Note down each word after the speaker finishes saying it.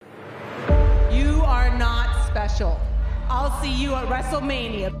special. I'll see you at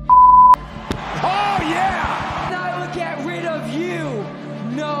WrestleMania. Oh, yeah! And I will get rid of you.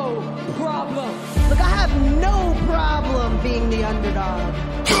 No problem. Look, I have no problem being the underdog.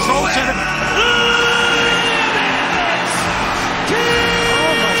 Control center.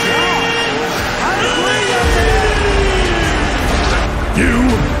 Oh, my God. You,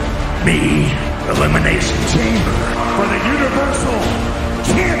 me, Elimination Chamber for the Universal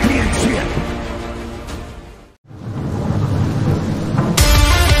Championship.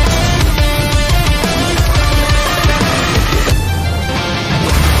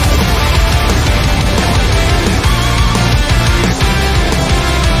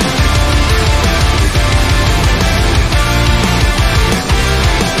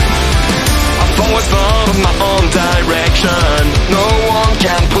 My own direction, no one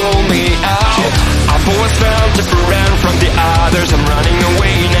can pull me out. I've always felt different from the others. I'm running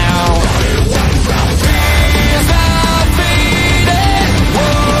away now. Fears are fading,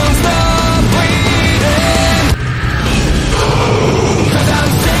 won't stop bleeding. 'Cause I'm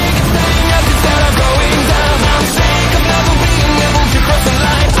sick of staying up instead of going down. I'm sick of never being able to cross the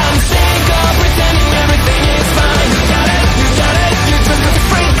line. I'm sick of pretending everything is fine. You got it, you just got a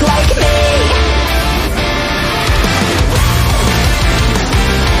freak like me.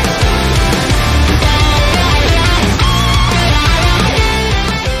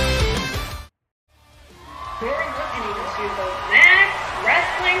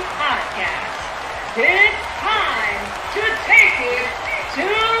 It's time to take it to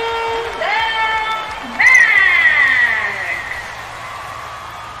the max!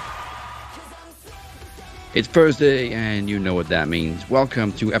 It's Thursday, and you know what that means.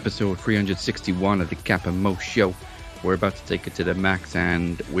 Welcome to episode 361 of the Cap and Mo Show. We're about to take it to the max,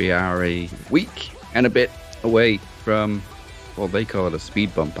 and we are a week and a bit away from, well, they call it a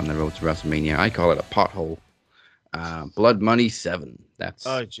speed bump on the road to WrestleMania. I call it a pothole. Blood Money 7. That's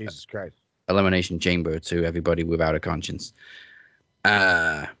Jesus Christ. Elimination Chamber to everybody without a conscience.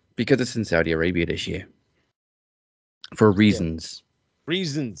 Because it's in Saudi Arabia this year. For reasons. Yeah.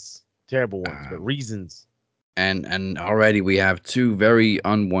 Reasons. Terrible ones, but reasons. And already we have two very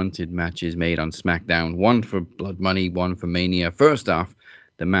unwanted matches made on SmackDown. One for Blood Money, one for Mania. First off,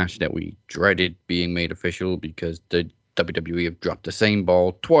 the match that we dreaded being made official because the WWE have dropped the same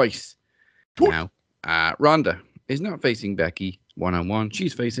ball twice. Now, Ronda is not facing Becky one-on-one.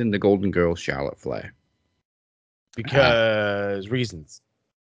 She's facing the Golden Girl, Charlotte Flair. Because reasons.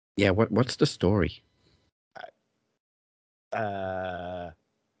 Yeah, what's the story? I'm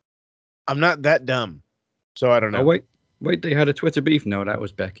not that dumb, so I don't know. Oh, wait, they had a Twitter beef? No, that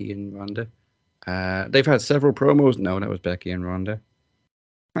was Becky and Ronda. They've had several promos? No, that was Becky and Ronda.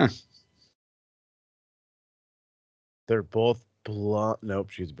 Huh. They're both blonde. Nope,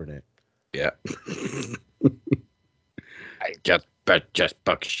 she's brunette. Yeah. I just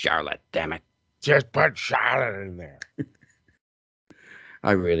book Charlotte, damn it. Just put Charlotte in there.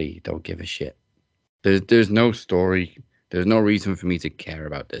 I really don't give a shit. There's no story. There's no reason for me to care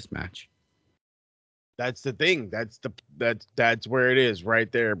about this match. That's the thing. That's where it is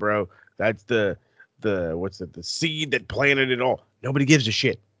right there, bro. That's the seed that planted it all. Nobody gives a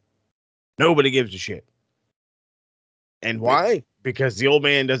shit. Nobody gives a shit. And why? Because the old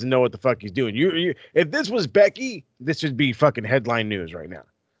man doesn't know what the fuck he's doing. You if this was Becky, this would be fucking headline news right now.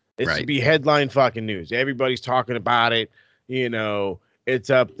 This would be headline fucking news. Everybody's talking about it. You know,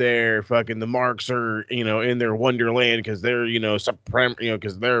 it's up there. Fucking the Marks are, in their wonderland because they're,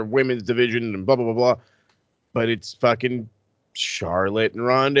 because they're women's division and blah, blah, blah, blah. But it's fucking Charlotte and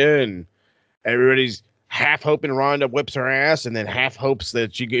Ronda, and everybody's half hoping Ronda whips her ass and then half hopes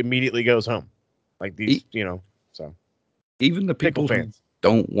that she immediately goes home. Like these, so. Even the people who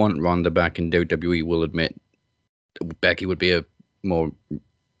don't want Ronda back in WWE will admit Becky would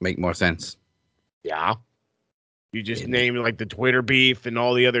make more sense. Yeah. You just named like the Twitter beef and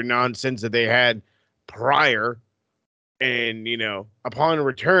all the other nonsense that they had prior. And, upon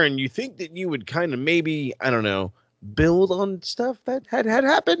return, you think that you would kind of maybe, I don't know, build on stuff that had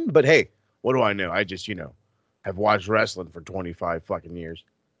happened. But hey, what do I know? I just, have watched wrestling for 25 fucking years.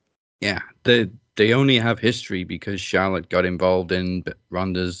 Yeah, they only have history because Charlotte got involved in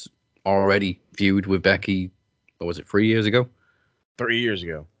Ronda's already feud with Becky. What was it, 3 years ago? 3 years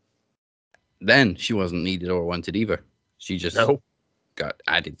ago. Then she wasn't needed or wanted either. She just got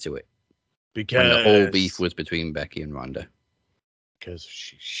added to it. Because the whole beef was between Becky and Ronda. Because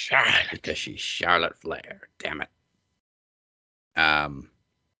she's Charlotte. Because she's Charlotte Flair. Damn it.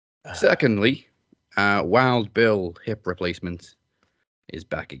 Secondly, Wild Bill hip replacement is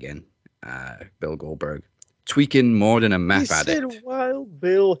back again. Bill Goldberg. tweaking more than a He meth said addict. Wild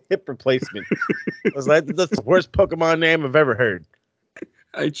Bill hip replacement. I was like, that's the worst Pokemon name I've ever heard.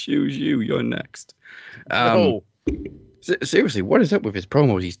 I choose you. You're next. No. Seriously, what is up with his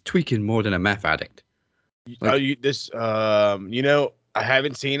promos? He's tweaking more than a meth addict. Like- You know, I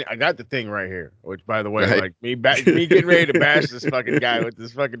haven't seen it. I got the thing right here, which, by the way, Right. like me getting ready to bash this fucking guy with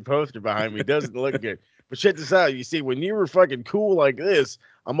this fucking poster behind me doesn't look good. But check this out. You see, when you were fucking cool like this,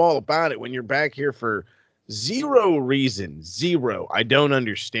 I'm all about it. When you're back here for zero reason, zero, I don't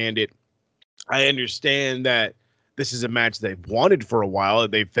understand it. I understand that this is a match they've wanted for a while.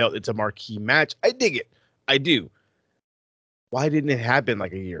 They felt it's a marquee match. I dig it. I do. Why didn't it happen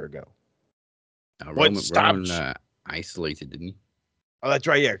like a year ago? What stopped? Roman isolated, didn't he? Oh, that's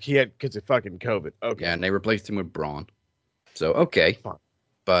right. Yeah, he had because of fucking COVID. Okay. Yeah, and they replaced him with Braun. So okay, Fine.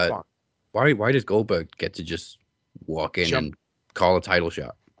 but Fine. why does Goldberg get to just walk in Jump. and call a title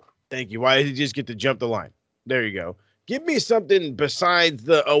shot? Thank you. Why did he just get to jump the line? There you go. Give me something besides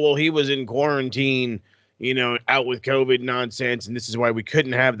the he was in quarantine, out with COVID nonsense, and this is why we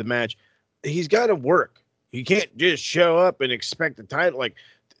couldn't have the match. He's got to work. He can't just show up and expect the title. Like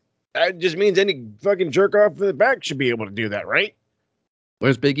that just means any fucking jerk off in the back should be able to do that, right?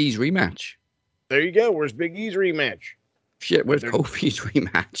 Where's Big E's rematch? There you go. Where's Big E's rematch? Shit, where's They're- Kofi's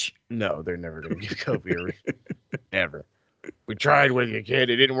rematch? No, they're never going to give Kofi a never. We tried with you, kid.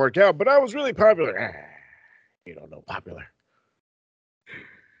 It didn't work out, but I was really popular. You don't know popular.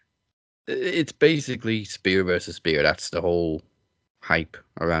 It's basically spear versus spear. That's the whole hype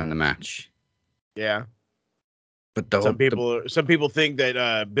around the match. Yeah. But the Some people think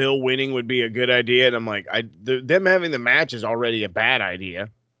that Bill winning would be a good idea, and I'm like, them having the match is already a bad idea.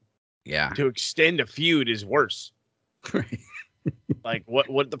 yeah. To extend a feud is worse. Like,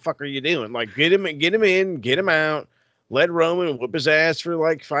 what the fuck are you doing? Like, get him in, get him out. Let Roman whip his ass for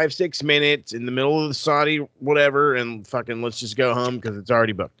like 5-6 minutes in the middle of the Saudi whatever, and fucking let's just go home because it's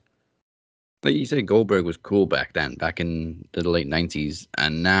already booked. Like you said, Goldberg was cool back then, back in the late 90s,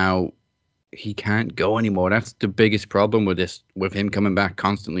 and now he can't go anymore. That's the biggest problem with this, with him coming back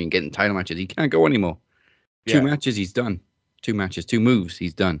constantly and getting title matches. He can't go anymore. Yeah. 2 matches, he's done. 2 matches, 2 moves,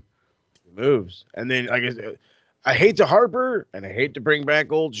 he's done. Moves. And then I hate to harper and I hate to bring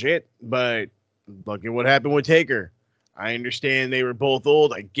back old shit, but look at what happened with Taker. I understand they were both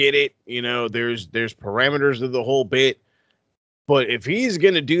old. I get it. There's parameters of the whole bit. But if he's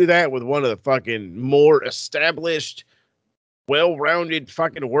going to do that with one of the fucking more established, well-rounded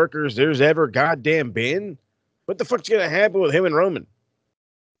fucking workers there's ever goddamn been, what the fuck's going to happen with him and Roman?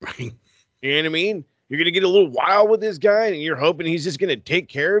 Right? You know what I mean? You're going to get a little wild with this guy and you're hoping he's just going to take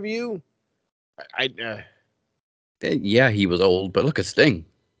care of you? Yeah, he was old, but look at Sting.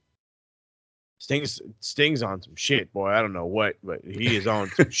 Sting's on some shit, boy. I don't know what, but he is on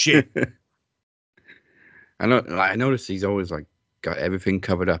some shit. I noticed he's always like got everything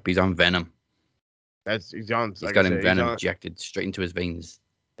covered up. He's on Venom. He's on. He's like got I him said, Venom injected straight into his veins.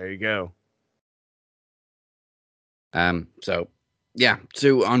 There you go. So yeah,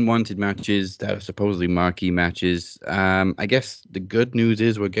 2 unwanted matches that are supposedly marquee matches. I guess the good news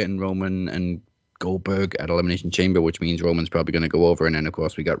is we're getting Roman and Goldberg at Elimination Chamber, which means Roman's probably going to go over, and then of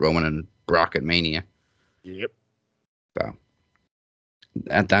course we got Roman and Brock at Mania. Yep. So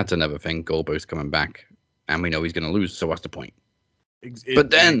that's another thing. Goldberg's coming back, and we know he's going to lose. So what's the point? But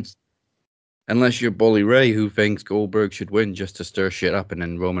then, unless you're Bully Ray, who thinks Goldberg should win just to stir shit up, and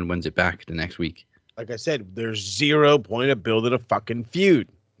then Roman wins it back the next week. like I said, there's 0 point of building a fucking feud.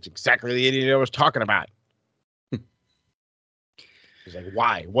 It's exactly the idiot I was talking about. He's like,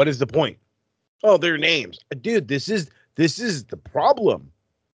 why? What is the point? Oh, their names. Dude, this is the problem.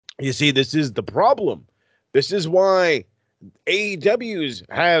 You see, this is the problem. This is why AEW's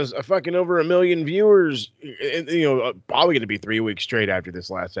has a fucking over 1 million viewers. And, probably going to be 3 weeks straight after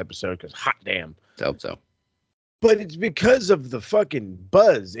this last episode because hot damn. So. But it's because of the fucking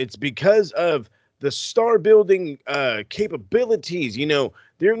buzz. It's because of the star building capabilities.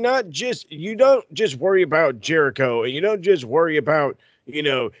 They're not just, you don't just worry about Jericho and you don't just worry about,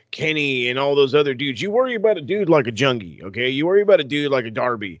 Kenny and all those other dudes. You worry about a dude like a Jungie, okay? You worry about a dude like a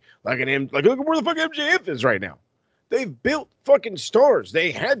Darby, like look at where the fuck MJF is right now. They've built fucking stars.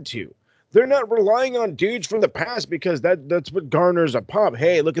 They had to. They're not relying on dudes from the past because that's what garners a pop.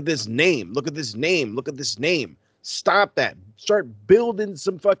 Hey, look at this name. Look at this name. Look at this name. Stop that. Start building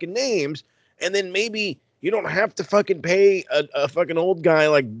some fucking names, and then maybe you don't have to fucking pay a fucking old guy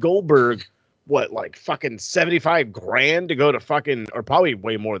like Goldberg, like fucking $75,000 to go to fucking, or probably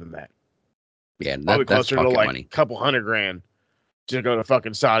way more than that. Yeah, Probably that's closer to pocket like money. a couple $100,000 to go to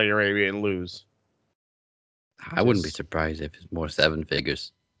fucking Saudi Arabia and lose. I wouldn't be surprised if it's more 7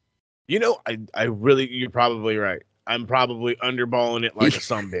 figures. You know, I really, you're probably right. I'm probably underballing it like a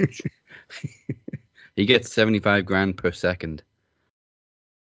sumbitch. He gets 75 grand per second.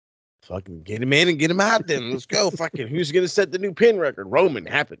 Fucking get him in and get him out then. Let's go. Fucking who's gonna set the new pin record? Roman.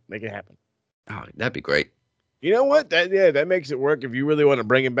 Make it happen. Oh, that'd be great. You know what? That makes it work. If you really want to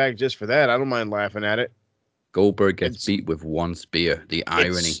bring him back just for that, I don't mind laughing at it. Goldberg gets beat with one spear. The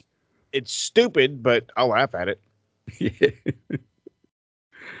irony. It's stupid, but I'll laugh at it.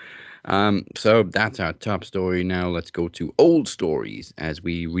 So that's our top story. Now let's go to old stories as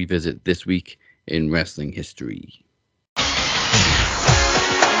we revisit this week in wrestling history.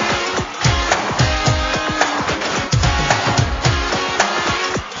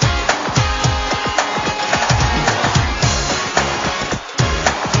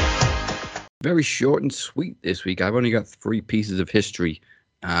 Very short and sweet this week. I've only got 3 pieces of history.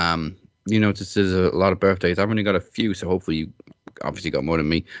 You notice there's a lot of birthdays. I've only got a few, so hopefully you obviously got more than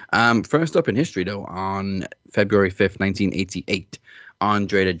me. First up in history, though, on February 5th, 1988,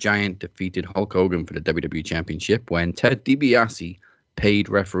 Andre the Giant defeated Hulk Hogan for the WWE Championship when Ted DiBiase paid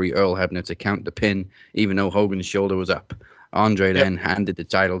referee Earl Hebner to count the pin, even though Hogan's shoulder was up. Andre then handed the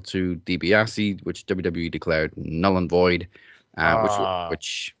title to DiBiase, which WWE declared null and void.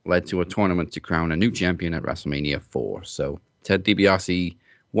 Which led to a tournament to crown a new champion at WrestleMania 4. So Ted DiBiase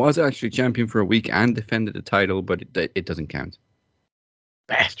was actually champion for a week and defended the title, but it doesn't count.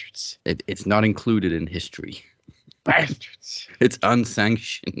 Bastards. It's not included in history. Bastards. It's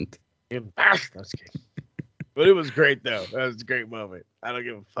unsanctioned. You bastards. But it was great, though. That was a great moment. I don't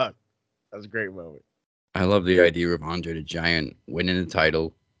give a fuck. That was a great moment. I love the idea of Andre the Giant winning the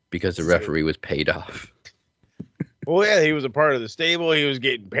title because the referee was paid off. Well, yeah, he was a part of the stable. He was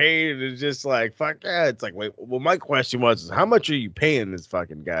getting paid. It's just like, fuck yeah. It's like, wait, well, my question was, how much are you paying this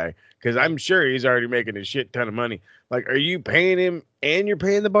fucking guy? Because I'm sure he's already making a shit ton of money. Like, are you paying him and you're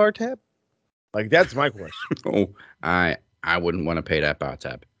paying the bar tab? Like, that's my question. Oh, I wouldn't want to pay that bar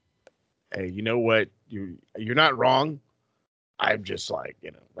tab. Hey, you know what? You're not wrong. I'm just like,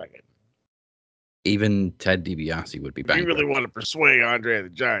 like even Ted DiBiase would be bankrupt. You really want to persuade Andre the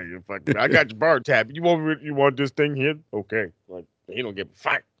Giant? You fucking, I got your bar tab. You want this thing here? Okay. Like, he don't give a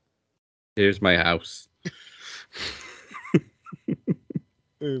fuck. Here's my house.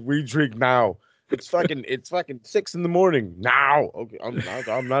 We drink now. It's fucking 6 a.m. now. Okay,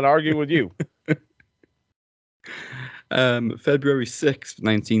 I'm not arguing with you. February 6th,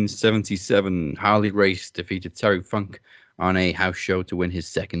 1977, Harley Race defeated Terry Funk on a house show to win his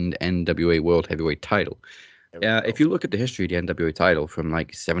second NWA World Heavyweight title. If you look at the history of the NWA title from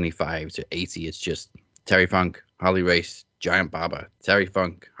like 75 to 80, it's just Terry Funk, Harley Race, Giant Baba, Terry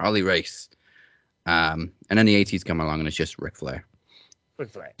Funk, Harley Race. And then the 80s come along and it's just Ric Flair. Ric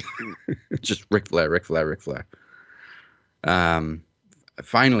Flair. Just Ric Flair.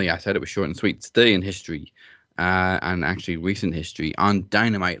 Finally, I said it was short and sweet. Today in history, and actually recent history, on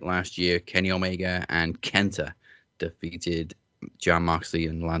Dynamite last year, Kenny Omega and Kenta defeated Jon Moxley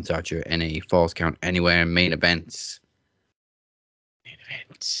and Lance Archer in a Falls Count Anywhere main events.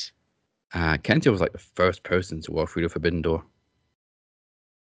 Kenta was like the first person to walk through the Forbidden Door.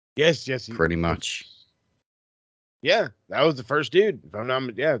 Yes. Pretty much. Yeah, that was the first dude. If I'm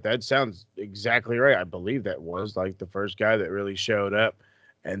not, yeah, that sounds exactly right. I believe that was like the first guy that really showed up.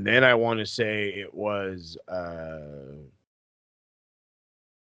 And then I want to say it was who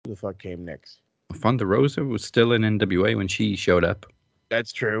the fuck came next? Thunder Rosa was still in NWA when she showed up.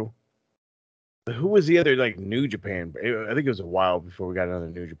 That's true. But who was the other like New Japan? I think it was a while before we got another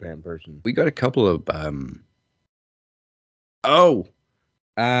New Japan person. We got a couple of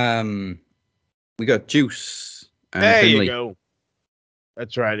we got Juice. There Finley. You go.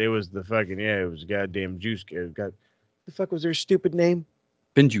 That's right. It was the fucking it was goddamn Juice. The fuck was their stupid name?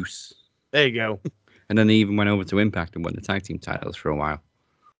 Bin Juice. There you go. And then he even went over to Impact and won the tag team titles for a while.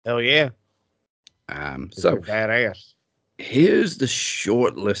 Hell yeah. So badass. Here's the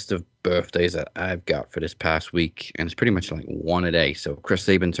short list of birthdays that I've got for this past week, and it's pretty much like one a day. So Chris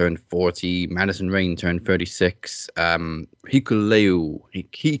Sabin turned 40, Madison Rayne turned 36, Hikuleo.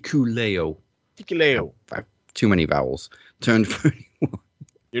 I have too many vowels. Turned 31.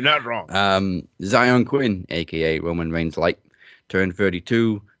 You're not wrong. Zion Quinn, aka Roman Reigns Light, turned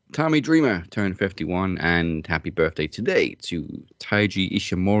 32. Tommy Dreamer turned 51, and happy birthday today to Taiji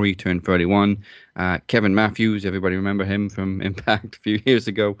Ishimori, turned 31. Kevin Matthews, everybody remember him from Impact a few years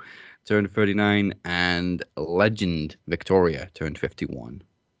ago, turned 39. And Legend Victoria turned 51.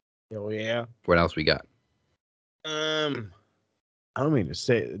 Oh, yeah. What else we got? I don't mean to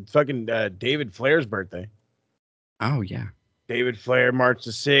say it. Fucking David Flair's birthday. Oh, yeah. David Flair, March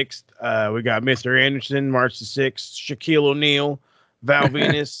the 6th. We got Mr. Anderson, March the 6th. Shaquille O'Neal. Val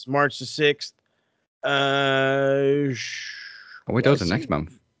Venus, March the 6th. Oh, wait, those are next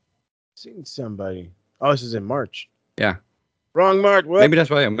month. Seen somebody. Oh, this is in March. Yeah. Wrong March. What? Maybe that's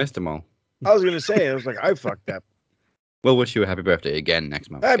why I missed them all. I was going to say, I was like, I fucked up. We'll wish you a happy birthday again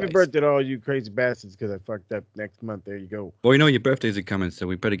next month. Happy guys. birthday to all you crazy bastards because I fucked up next month. There you go. Well, you know your birthdays are coming, so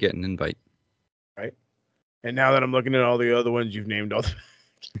we better get an invite. Right. And now that I'm looking at all the other ones you've named, I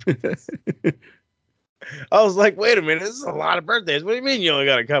was like, wait a minute, this is a lot of birthdays. What do you mean you only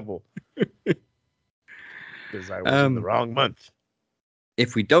got a couple? Because I was in the wrong month.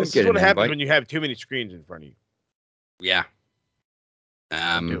 If we don't This get is what an happens invite, when you have too many screens in front of you. yeah.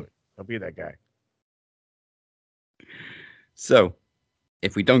 Don't do it. Don't be that guy. So,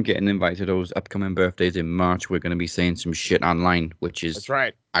 if we don't get an invite to those upcoming birthdays in March, we're going to be saying some shit online, which is, That's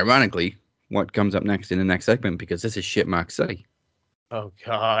right. ironically, what comes up next in the next segment, because this is shit Mark say. Oh,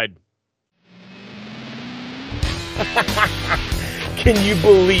 God. Can you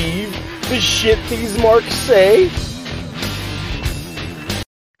believe the shit these marks say?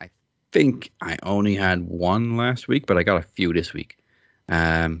 I think I only had one last week, but I got a few this week.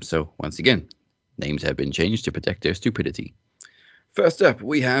 So, once again, names have been changed to protect their stupidity. First up,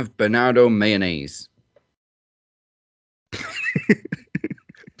 we have Bernardo Mayonnaise.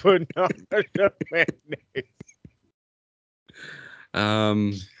 Bernardo Mayonnaise.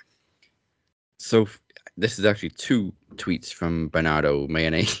 So this is actually two tweets from Bernardo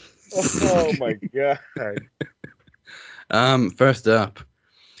Mayonnaise. Oh my God. First up,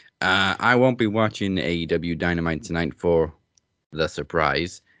 I won't be watching AEW Dynamite tonight for the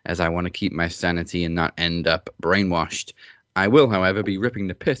surprise, as I want to keep my sanity and not end up brainwashed. I will, however, be ripping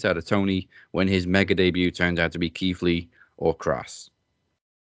the piss out of Tony when his mega debut turns out to be Keith Lee or Cross.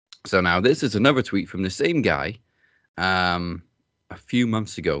 So now this is another tweet from the same guy a few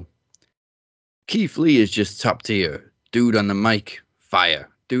months ago. Keith Lee is just top tier. Dude on the mic, fire.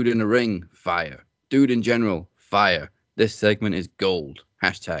 Dude in the ring, fire. Dude in general, fire. This segment is gold.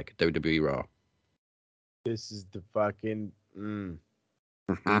 Hashtag WWE Raw. This is the fucking...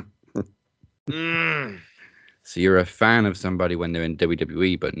 So you're a fan of somebody when they're in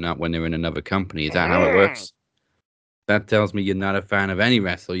WWE, but not when they're in another company. Is that how it works? That tells me you're not a fan of any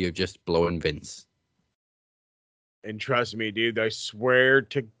wrestler. You're just blowing Vince. And trust me, dude, I swear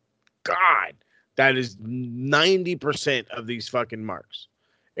to God, that is 90% of these fucking marks.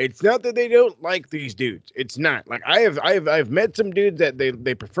 It's not that they don't like these dudes. It's not. Like I've met some dudes that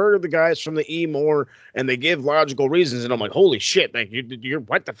they prefer the guys from the E more, and they give logical reasons, and I'm like, holy shit, like you're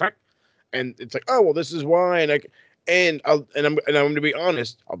what the fuck? And it's like, oh well, this is why, and I'm going to be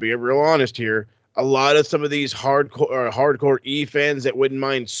honest. I'll be real honest here. A lot of some of these hardcore E fans that wouldn't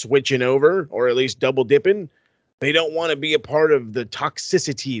mind switching over or at least double dipping, they don't want to be a part of the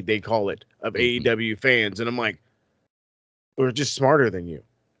toxicity, they call it, of AEW fans. And I'm like, we're just smarter than you.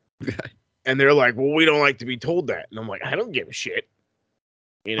 And they're like, well, we don't like to be told that. And I'm like, I don't give a shit.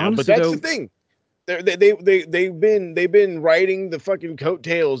 You know, Honestly, but that's the thing. They've been riding the fucking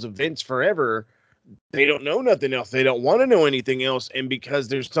coattails of Vince forever. They don't know nothing else. They don't want to know anything else. And because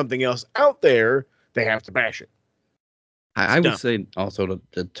there's something else out there, they have to bash it. I would say also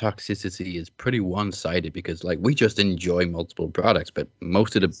the toxicity is pretty one-sided because, like, we just enjoy multiple products, but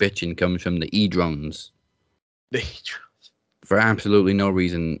most of the bitching comes from the E-drones. The E-drones. For absolutely no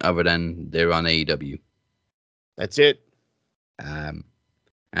reason other than they're on AEW. That's it. And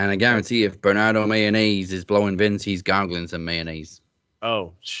I guarantee if Bernardo Mayonnaise is blowing Vince, he's gargling some mayonnaise.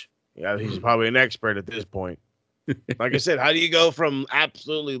 Oh, yeah, he's probably an expert at this point. Like I said, how do you go from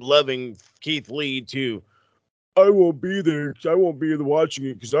absolutely loving Keith Lee to I won't be there because I won't be watching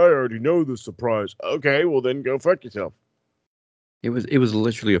it because I already know the surprise. Okay, well then go fuck yourself. It was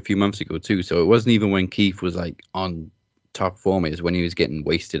literally a few months ago too, so it wasn't even when Keith was like on top form. It was when he was getting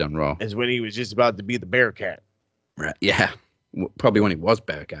wasted on Raw. It's when he was just about to be the Bearcat. Right? Yeah, probably when he was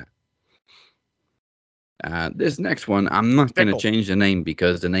Bearcat. This next one, I'm not going to change the name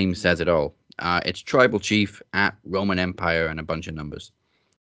because the name says it all. It's Tribal Chief at Roman Empire and a bunch of numbers.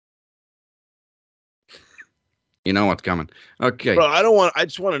 You know what's coming. Okay. Bro, I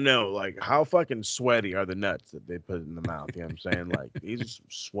just want to know, like, how fucking sweaty are the nuts that they put in the mouth? You know what I'm saying? Like, these are some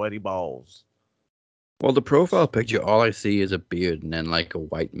sweaty balls. Well, the profile picture, all I see is a beard and then, like, a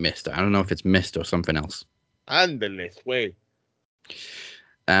white mist. I don't know if it's mist or something else. Andale, way.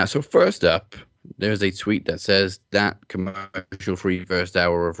 So first up, there's a tweet that says that commercial-free first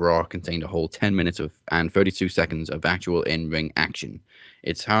hour of Raw contained a whole 10 minutes and 32 seconds of actual in-ring action.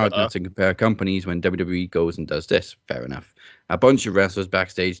 It's hard not to compare companies when WWE goes and does this. Fair enough. A bunch of wrestlers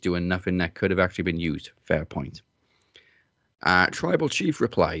backstage doing nothing that could have actually been used. Fair point. Tribal Chief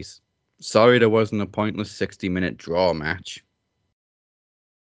replies, sorry there wasn't a pointless 60-minute draw match.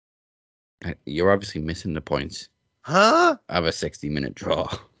 You're obviously missing the points Huh? of a 60-minute draw,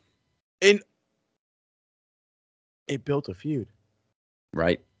 And it built a feud.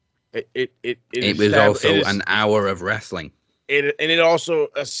 right? It was also an an hour of wrestling. it also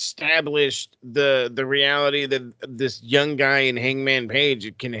established the reality that this young guy in Hangman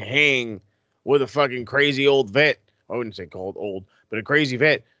Page can hang with a fucking crazy old vet. I wouldn't say called old, but a crazy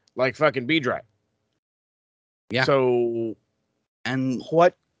vet like fucking B-Drive. Yeah. So And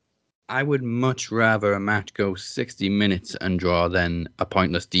what? I would much rather a match go 60 minutes and draw than a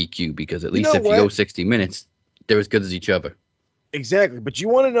pointless DQ, because at least know if you go what? 60 minutes, they're as good as each other. Exactly. But you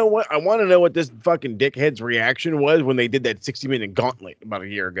want to know what? I want to know what this fucking dickhead's reaction was when they did that 60-minute gauntlet about a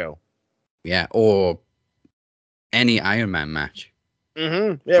year ago. Yeah, or any Iron Man match.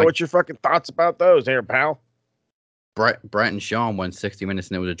 Mm-hmm. Yeah, Like- what's your fucking thoughts about those there, pal? Brett and Shawn went 60 minutes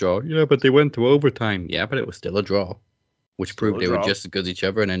and it was a draw. Yeah, but they went to overtime. Yeah, but it was still a draw, which Still proved a they were draw. just as good as each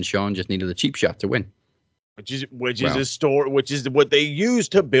other, and then Shawn just needed a cheap shot to win. Which is Well. a story, which is what they use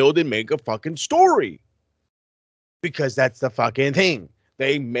to build and make a fucking story. Because that's the fucking thing.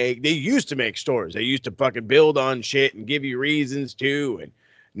 They used to make stories. They used to fucking build on shit and give you reasons to. And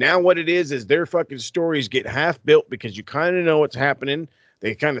now what it is their fucking stories get half built because you kind of know what's happening.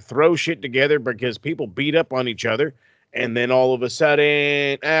 They kind of throw shit together because people beat up on each other. And then all of a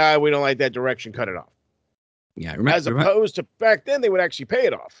sudden, we don't like that direction, cut it off. Yeah, As opposed to back then, they would actually pay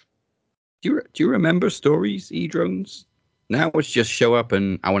it off. do you remember stories, E-Drones? Now it's just show up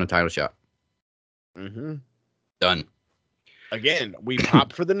and I want a title shot. Mm-hmm. Done. Again, we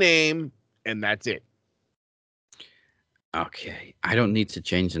pop for the name, and that's it. Okay, I don't need to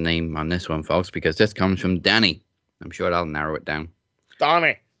change the name on this one, folks, because this comes from Danny. I'm sure that'll narrow it down.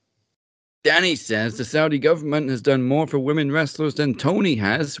 Donnie. Danny says the Saudi government has done more for women wrestlers than Tony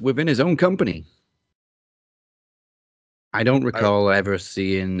has within his own company. I don't recall ever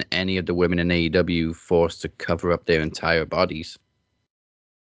seeing any of the women in AEW forced to cover up their entire bodies.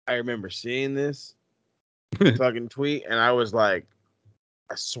 I remember seeing this fucking tweet, and I was like,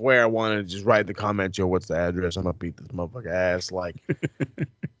 I swear I wanted to just write in the comments, yo, what's the address? I'm gonna beat this motherfucker ass. Like,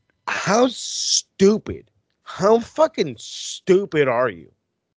 how fucking stupid are you?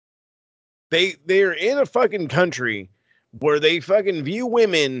 They're in a fucking country where they fucking view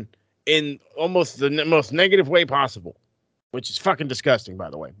women in almost the most negative way possible, which is fucking disgusting, by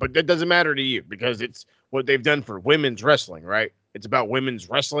the way. But that doesn't matter to you because it's what they've done for women's wrestling, right? It's about women's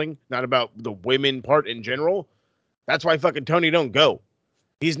wrestling, not about the women part in general. That's why fucking Tony don't go.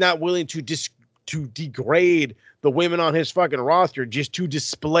 He's not willing to degrade the women on his fucking roster just to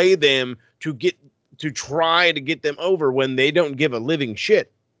display them to try to get them over when they don't give a living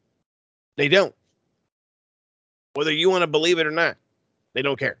shit. They don't. Whether you want to believe it or not, they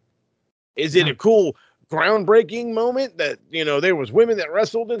don't care. Is it a cool, groundbreaking moment that, there was women that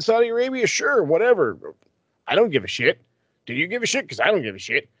wrestled in Saudi Arabia? Sure, whatever. I don't give a shit. Do you give a shit? Because I don't give a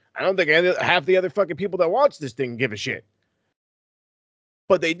shit. I don't think half the other fucking people that watch this thing give a shit.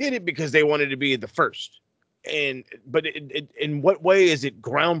 But they did it because they wanted to be the first. But in what way is it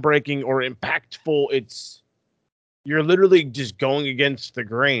groundbreaking or impactful? You're literally just going against the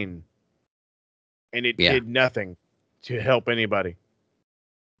grain. And it did nothing to help anybody.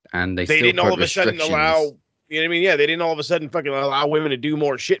 And they didn't all of a sudden allow, restrictions. you know what I mean? Yeah, they didn't all of a sudden fucking allow women to do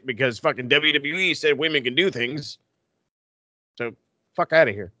more shit because fucking WWE said women can do things. So fuck out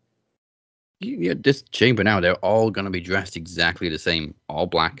of here. Yeah, this chamber now, they're all going to be dressed exactly the same. All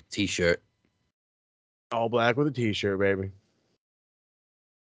black, t-shirt. All black with a t-shirt, baby.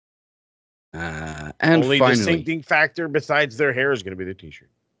 And only finally, distincting factor besides their hair is going to be the t-shirt.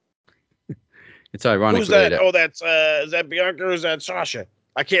 it's ironic. Who's that? Oh, that's is that Bianca or is that Sasha?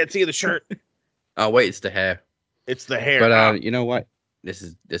 I can't see the shirt. Oh, wait, it's the hair. It's the hair. But you know what? This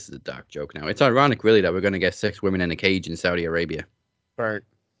is a dark joke now. It's ironic, really, that we're going to get 6 women in a cage in Saudi Arabia. Burnt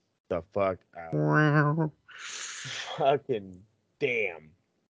the fuck out. Fucking damn.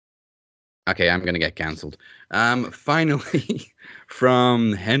 Okay, I'm going to get cancelled. Finally,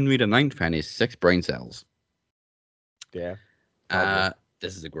 from Henry the Ninth and his 6 brain cells. Yeah.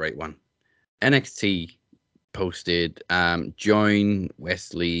 This is a great one. NXT posted join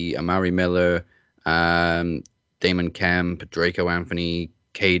Wesley, Amari Miller, Damon Kemp, Draco Anthony,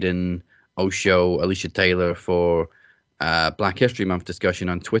 Caden, Osho, Alicia Taylor for Black History Month discussion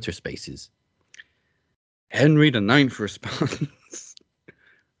on Twitter Spaces. Henry the Ninth responds,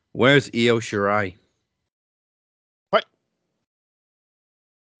 "Where's Io Shirai?" What?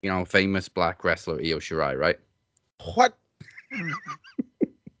 Famous black wrestler Io Shirai, right? What?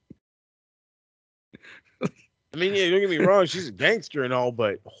 I mean, yeah, don't get me wrong, she's a gangster and all,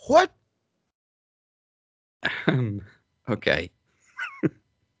 but what? Okay.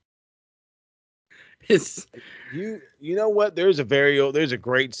 It's You know what? There's a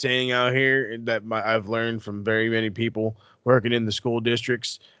great saying out here that I've learned from very many people working in the school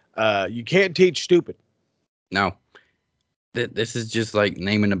districts. You can't teach stupid. no. This is just like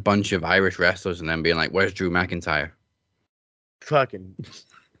naming a bunch of Irish wrestlers and then being like, "Where's Drew McIntyre?" Fucking,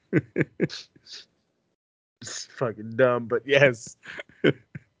 it's fucking dumb. But yes.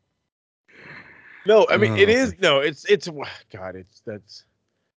 No, I mean it is. No, it's God. That's.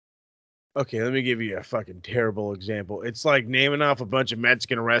 Okay, let me give you a fucking terrible example. It's like naming off a bunch of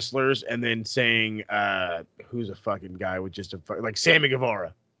Mexican wrestlers and then saying, who's a fucking guy with just like Sammy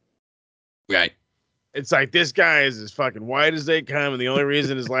Guevara. Right. It's like this guy is as fucking white as they come, and the only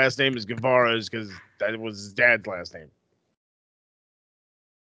reason his last name is Guevara is because that was his dad's last name.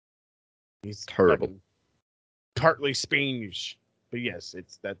 He's Terrible. Partly Spanish. But yes,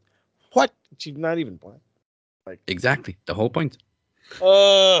 it's that. What? She's not even black. Like Exactly. The whole point.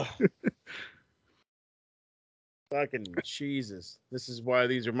 Fucking Jesus. This is why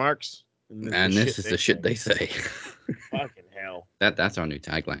these are marks. And this is the shit they say. Fucking hell. That's our new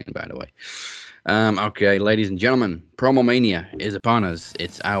tagline, by the way. Okay, ladies and gentlemen, Promo Mania is upon us.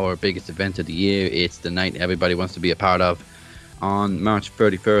 It's our biggest event of the year. It's the night everybody wants to be a part of. On March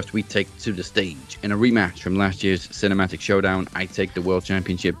 31st, we take to the stage in a rematch from last year's Cinematic Showdown. I take the World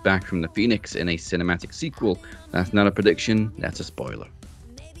Championship back from the Phoenix in a cinematic sequel. That's not a prediction, that's a spoiler.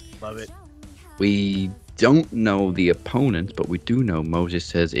 Love it. We don't know the opponent, but we do know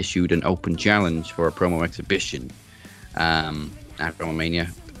Moses has issued an open challenge for a promo exhibition at Promo Mania.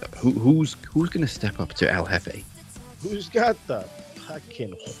 Who's going to step up to El Jefe? Who's got the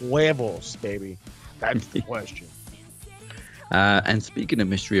fucking huevos, baby? That's the question. And speaking of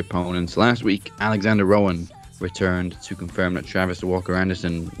mystery opponents, last week Alexander Rowan returned to confirm that Travis Walker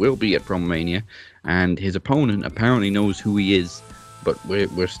Anderson will be at Promo Mania, and his opponent apparently knows who he is, but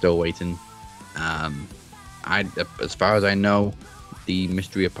we're still waiting. As far as I know, the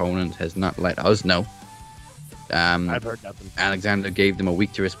mystery opponent has not let us know. I've heard nothing. Alexander gave them a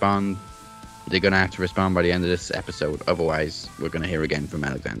week to respond. They're going to have to respond by the end of this episode. Otherwise, we're going to hear again from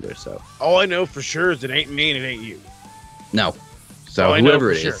Alexander. So all I know for sure is it ain't me and it ain't you. No. So I know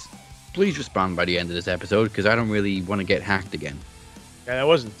whoever for it is, please respond by the end of this episode, because I don't really want to get hacked again. Yeah, that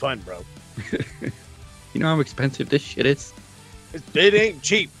wasn't fun, bro. You know how expensive this shit is? It ain't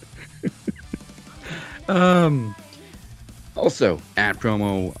cheap. Also, at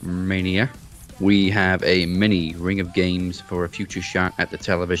Promo Mania, we have a mini Ring of Games for a future shot at the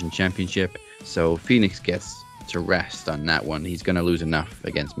Television Championship. So Phoenix gets to rest on that one. He's going to lose enough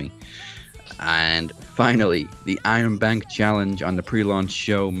against me. And finally, the Iron Bank Challenge on the pre-launch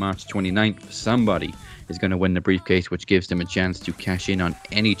show March 29th. Somebody is going to win the briefcase, which gives them a chance to cash in on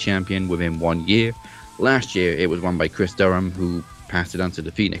any champion within 1 year. Last year, it was won by Chris Durham, who passed it on to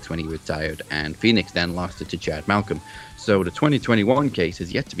the Phoenix when he retired, and Phoenix then lost it to Chad Malcolm. So the 2021 case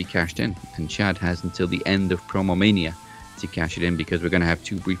is yet to be cashed in, and Chad has until the end of Promo Mania to cash it in, because we're going to have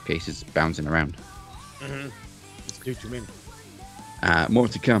two briefcases bouncing around. Mm-hmm. It's too many. More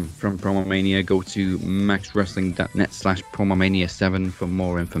to come from Promo Mania. Go to maxwrestling.net/PromoMania7 for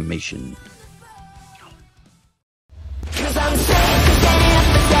more information. Cause I'm sick of getting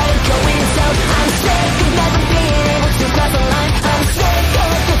up and dead going south. I'm sick of never being able to cross the line. I'm sick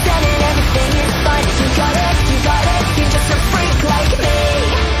of pretending everything is fine. You got it, you're just a freak like me.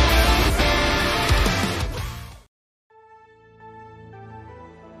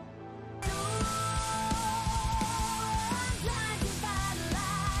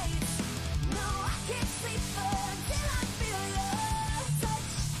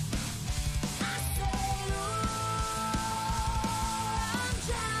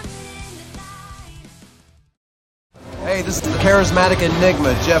 Hey, this is the charismatic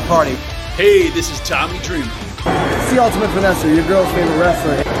enigma, Jeff Hardy. Hey, this is Tommy Dreamer. It's the Ultimate Vanessa, your girl's favorite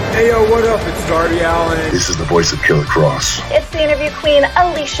wrestler. Hey, yo, what up? It's Darby Allin. This is the voice of Killer Cross. It's the interview queen,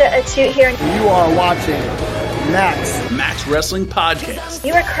 Alicia Atout here. You are watching Max Wrestling Podcast.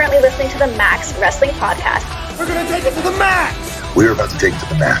 You are currently listening to the Max Wrestling Podcast. We're going to take it to the max. We're about to take it to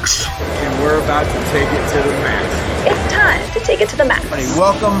the max. And we're about to take it to the max. It's time to take it to the max. Hey,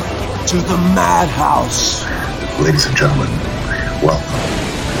 welcome to the Madhouse. Ladies and gentlemen, welcome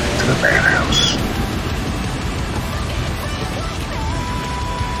to the Madhouse.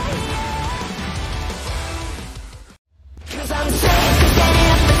 Cause I'm sick of getting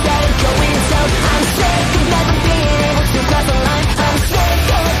up and dead going south. I'm sick of never being able to cross the line. I'm sick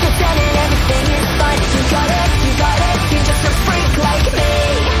of pretending everything is fine. You got it, you're just a freak like me.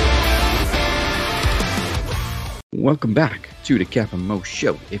 Welcome back to the Cap and Mo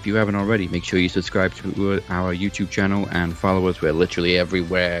Show. If you haven't already, make sure you subscribe to our YouTube channel and follow us. We're literally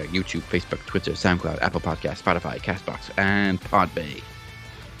everywhere. YouTube, Facebook, Twitter, SoundCloud, Apple Podcasts, Spotify, CastBox, and Podbay.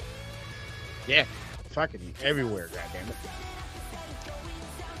 Yeah, fucking everywhere, goddammit.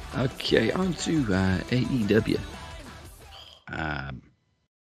 Okay, on to AEW.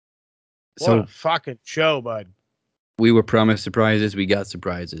 What a fucking show, bud. We were promised surprises. We got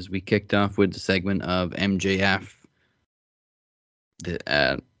surprises. We kicked off with the segment of MJF.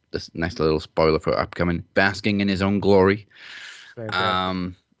 This nice little spoiler for upcoming, basking in his own glory.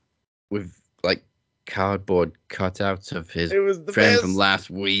 With like cardboard cutouts of his friend from last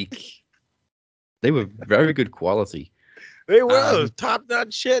week. They were very good quality. They were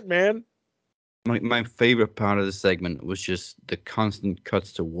top-notch shit, man. My favorite part of the segment was just the constant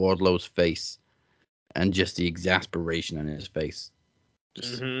cuts to Wardlow's face and just the exasperation on his face.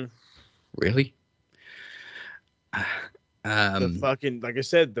 Just, really? The fucking, like I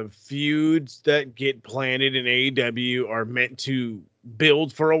said, the feuds that get planted in AEW are meant to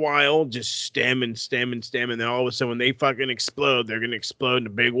build for a while, just stem, and then all of a sudden when they fucking explode, they're gonna explode in a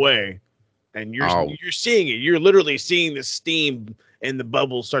big way. And you're seeing it. You're literally seeing the steam and the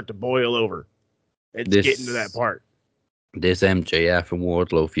bubbles start to boil over. It's getting to that part. This MJF and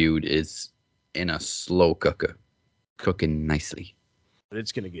Wardlow feud is in a slow cooker, cooking nicely. But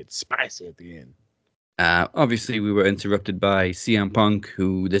it's gonna get spicy at the end. Obviously, we were interrupted by CM Punk,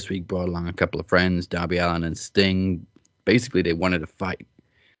 who this week brought along a couple of friends, Darby Allin and Sting. Basically, they wanted to fight.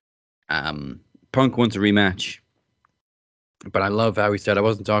 Punk wants a rematch. But I love how he said, I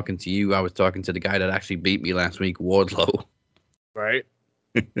wasn't talking to you, I was talking to the guy that actually beat me last week, Wardlow. Right.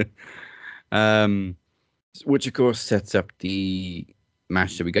 Which, of course, sets up the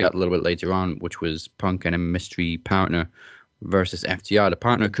match that we got a little bit later on, which was Punk and a mystery partner versus FTR. The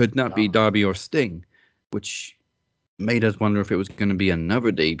partner could not be Darby or Sting, which made us wonder if it was going to be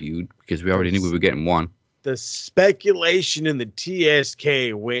another debut, because we already knew we were getting one. The speculation in the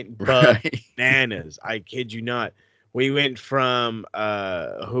TSK went bananas. I kid you not. We went from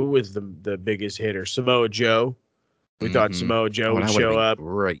who was the biggest hitter? Samoa Joe. We thought Samoa Joe would show up,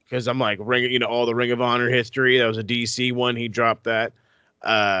 right? Because I'm like, all the Ring of Honor history. That was a DC one. He dropped that.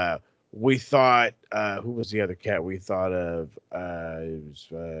 We thought, who was the other cat we thought of? It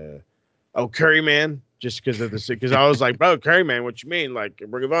was Curryman, just because I was like, bro, Curryman, what you mean? Like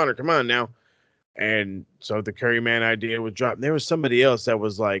Ring of Honor, come on now. And so the Curryman idea was dropped. And there was somebody else that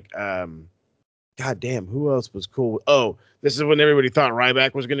was like, God damn, who else was cool? Oh, this is when everybody thought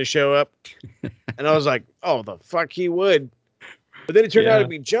Ryback was going to show up. And I was like, oh, the fuck he would. But then it turned out to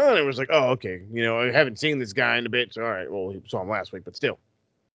be John. And it was like, oh, okay. I haven't seen this guy in a bit. So, all right, well, we saw him last week, but still.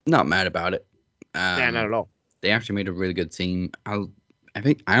 Not mad about it. Nah, not at all. They actually made a really good team. I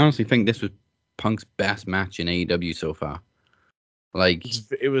honestly think this was Punk's best match in AEW so far. Like,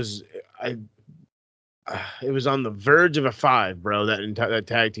 it was on the verge of a 5, bro. That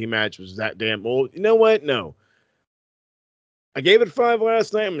tag team match was that damn. Well, you know what? No, I gave it a 5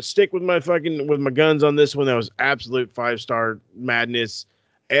 last night. I'm gonna stick with my guns on this one. That was absolute 5-star madness.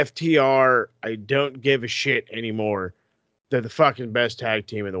 FTR, I don't give a shit anymore. They're the fucking best tag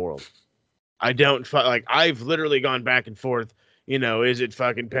team in the world. I don't I've literally gone back and forth. Is it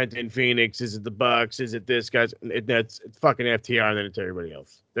fucking Penta and Phoenix? Is it the Bucks? Is it this guys? It's fucking FTR, and then it's everybody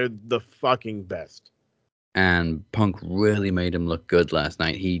else. They're the fucking best. And Punk really made him look good last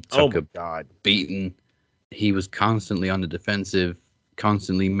night. He took a beating. He was constantly on the defensive,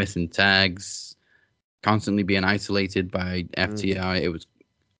 constantly missing tags, constantly being isolated by FTR. It was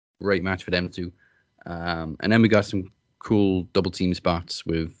a great match for them too. And then we got some cool double team spots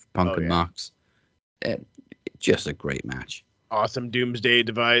with Punk and Mox. Just a great match. Awesome Doomsday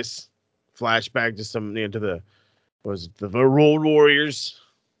device. Flashback to the Road Warriors.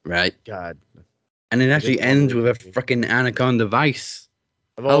 Right. God. And it actually ends with a freaking Anaconda Vice.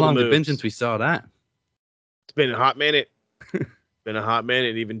 How long has it been since we saw that? It's been a hot minute.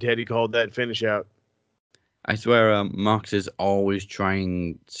 Even Teddy called that finish out. I swear, Mox is always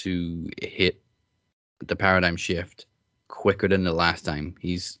trying to hit the paradigm shift quicker than the last time.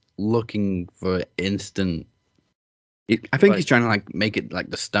 He's looking for instant. I think he's trying to make it like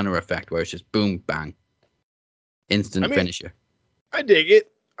the stunner effect, where it's just boom, bang, instant finisher. I dig it.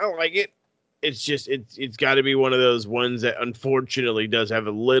 I like it. It's just it's got to be one of those ones that unfortunately does have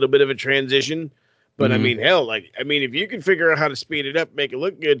a little bit of a transition. But I mean, hell, if you can figure out how to speed it up, make it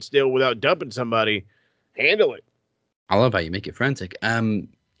look good still without dumping somebody, handle it. I love how you make it frantic.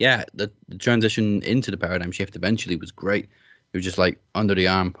 Yeah, the transition into the paradigm shift eventually was great. It was just like under the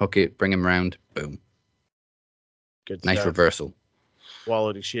arm, hook it, bring him around, boom. Good nice stuff. Reversal.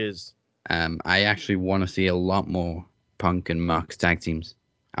 Quality shiz. I actually want to see a lot more Punk and Mox tag teams.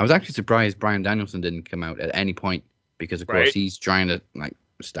 I was actually surprised Bryan Danielson didn't come out at any point because, of course, he's trying to like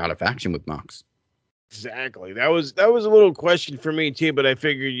start a faction with Mox. Exactly. That was a little question for me too, but I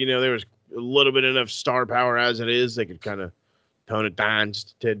figured there was a little bit enough star power as it is. They could kind of tone it down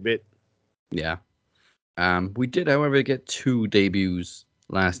just a tidbit. Yeah. We did, however, get 2 debuts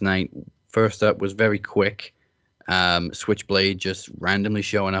last night. First up was very quick. Switchblade just randomly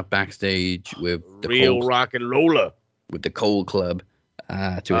showing up backstage with the real rock and roller with the Cold Club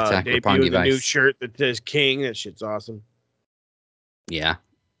to attack Roppongi Vice. The new shirt that says King. That shit's awesome. Yeah.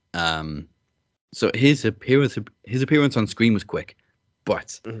 So his appearance on screen was quick,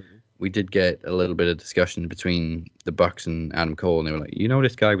 but we did get a little bit of discussion between the Bucks and Adam Cole, and they were like,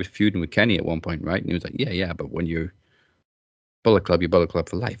 this guy was feuding with Kenny at one point, right? And he was like, yeah, but when you're Bullet Club, you're Bullet Club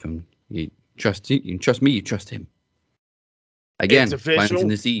for life, and you trust me, you trust him. Again, planting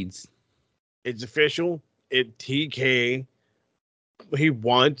the seeds. It's official. TK.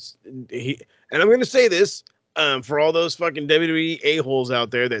 And I'm gonna say this. For all those fucking WWE a-holes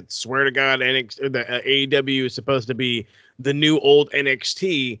out there that swear to God AEW is supposed to be the new old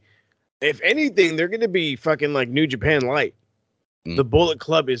NXT, if anything, they're going to be fucking like New Japan Light. The Bullet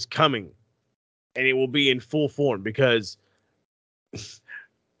Club is coming, and it will be in full form because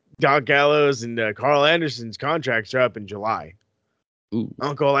Doc Gallows and Carl Anderson's contracts are up in July. Ooh.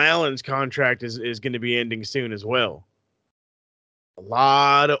 Uncle Allen's contract is going to be ending soon as well. A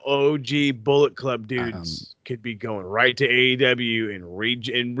lot of OG Bullet Club dudes could be going right to AEW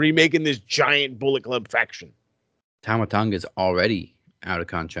and remaking this giant Bullet Club faction. Tama Tonga's already out of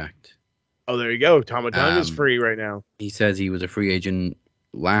contract. Oh, there you go. Tama Tonga's free right now. He says he was a free agent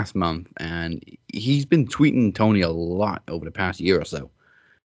last month, and he's been tweeting Tony a lot over the past year or so.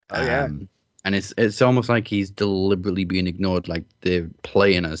 Oh, yeah. And it's almost like he's deliberately being ignored, like they're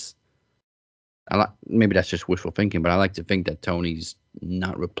playing us. Maybe that's just wishful thinking, but I like to think that Tony's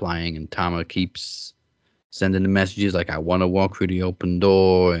not replying and Tama keeps sending the messages like, I want to walk through the open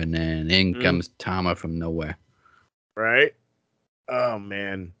door, and then in comes Tama from nowhere. Right? Oh,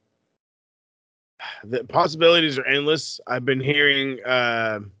 man. The possibilities are endless. I've been hearing,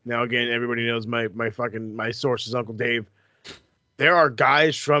 now again, everybody knows my source is Uncle Dave. There are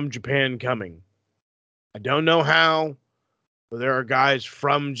guys from Japan coming. I don't know how, but there are guys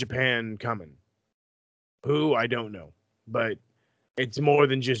from Japan coming. Who, I don't know. But it's more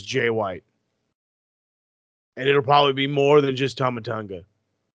than just Jay White. And it'll probably be more than just Tama Tonga.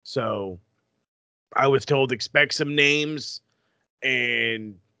 So I was told expect some names,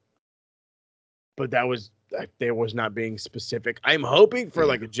 but there was not being specific. I'm hoping for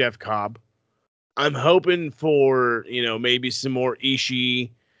like a Jeff Cobb. I'm hoping for, maybe some more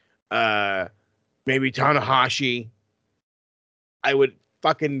Ishii, maybe Tanahashi. I would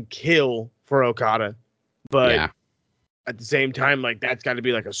fucking kill for Okada. But at the same time, like, that's got to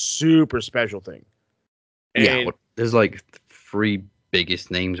be like a super special thing. And there's like 3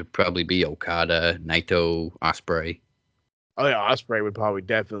 biggest names would probably be Okada, Naito, Ospreay. Oh yeah, Ospreay would probably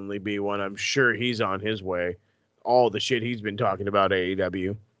definitely be one. I'm sure he's on his way. All the shit he's been talking about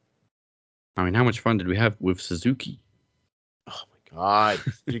AEW. I mean, how much fun did we have with Suzuki? Oh my God,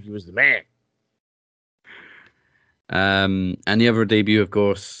 Suzuki was the man. And the other debut, of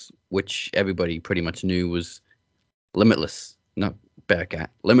course, which everybody pretty much knew, was Limitless, not Bearcat,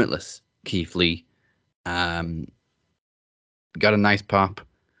 Limitless, Keith Lee. Got a nice pop.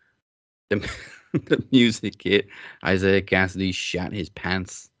 The music hit. Isaiah Cassidy shat his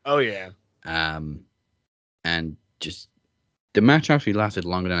pants. Oh, yeah. And just the match actually lasted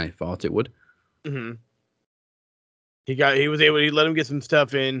longer than I thought it would. Mm-hmm. He let him get some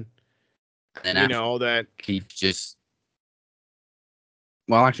stuff in. And then all that. Keith just,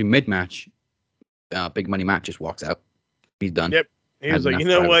 actually mid-match, Big Money Matt just walks out. He's done. Yep. He was like, you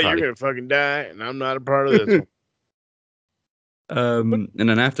know what? You're going to fucking die, and I'm not a part of this one. And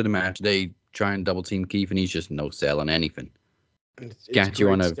then after the match, they try and double team Keith, and he's just no sell on anything. It's Got you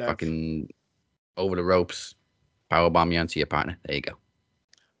on a stuff. fucking over the ropes, powerbomb you onto your partner. There you go.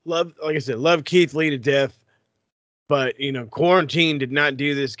 Like I said, love Keith Lee to death. But, quarantine did not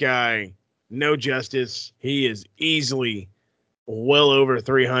do this guy no justice. He is easily well over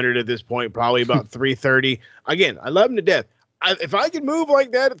 300 at this point, probably about 330. Again, I love him to death. If I could move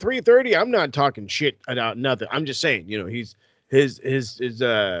like that at 330, I'm not talking shit about nothing. I'm just saying, he's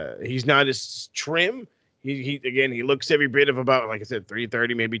not as trim. He looks every bit of about, like I said,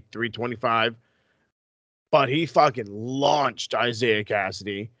 330, maybe 325. But he fucking launched Isaiah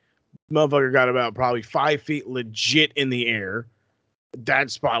Cassidy. Motherfucker got about probably 5 feet legit in the air.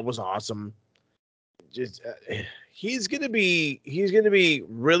 That spot was awesome. he's gonna be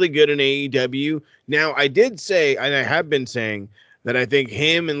really good in AEW. Now, I did say, and I have been saying that I think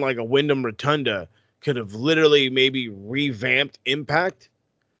him and like a Wyndham Rotunda could have literally maybe revamped Impact.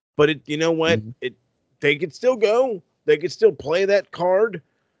 But you know what? They could still go. They could still play that card.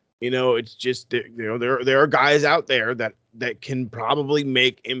 It's just there are guys out there that can probably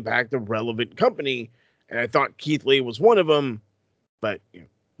make Impact a relevant company, and I thought Keith Lee was one of them. But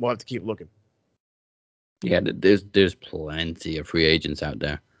we'll have to keep looking. Yeah, there's plenty of free agents out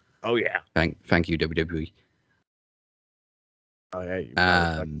there. Oh yeah. Thank you, WWE. Oh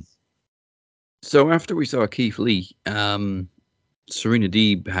yeah. So after we saw Keith Lee, Serena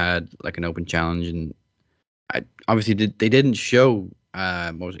Deeb had like an open challenge, and obviously they didn't show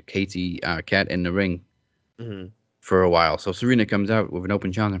what was it, Katie Kat in the ring for a while. So Serena comes out with an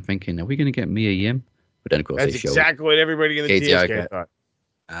open challenge. I'm thinking, are we going to get Mia Yim? But then of course that's they showed exactly what everybody in the Katie TSK thought.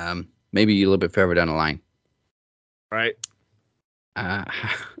 Maybe a little bit further down the line. Right. And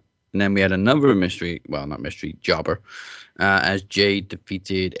then we had another not mystery, jobber, as Jade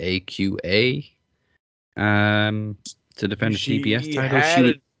defeated AQA to defend the TBS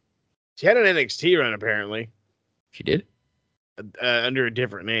title. She had an NXT run, apparently. She did? Under a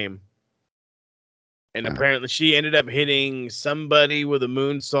different name. And apparently she ended up hitting somebody with a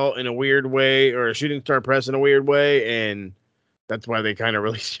moonsault in a weird way, or a shooting star press in a weird way, and that's why they kind of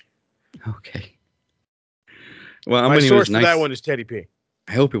released her. Okay. Well, my source for that one is Teddy P.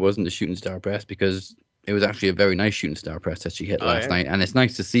 I hope it wasn't the shooting star press, because it was actually a very nice shooting star press that she hit last night, and it's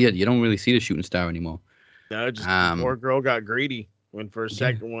nice to see it. You don't really see the shooting star anymore. No, just the poor girl got greedy, went for a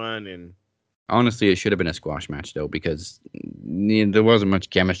second one, and honestly, it should have been a squash match though, because there wasn't much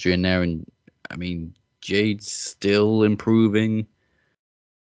chemistry in there, and I mean, Jade's still improving.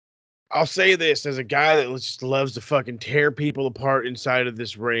 I'll say this as a guy that just loves to fucking tear people apart inside of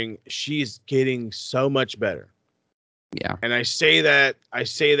this ring. She's getting so much better. Yeah. And I say that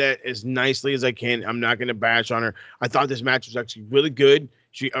as nicely as I can. I'm not going to bash on her. I thought this match was actually really good.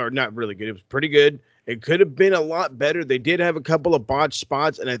 Not really good. It was pretty good. It could have been a lot better. They did have a couple of botched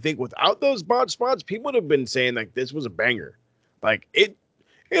spots, and I think without those botched spots, people would have been saying like this was a banger. Like it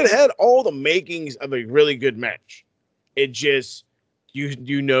had all the makings of a really good match. It just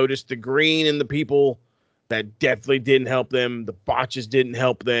you noticed the green and the people that definitely didn't help them. The botches didn't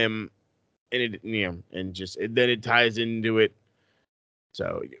help them. And then it ties into it.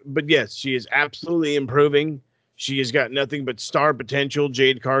 So, but yes, she is absolutely improving. She has got nothing but star potential.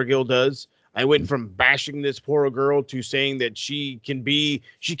 Jade Cargill does. I went from bashing this poor girl to saying that she can be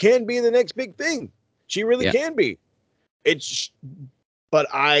the next big thing. She really can be. But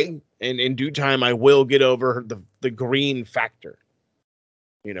in due time, I will get over the green factor.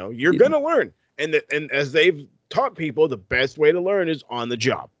 You're going to learn. And as they've taught people, the best way to learn is on the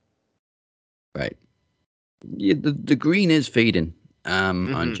job. Right. Yeah, the green is fading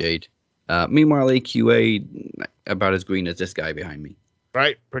on Jade. Meanwhile, AQA about as green as this guy behind me.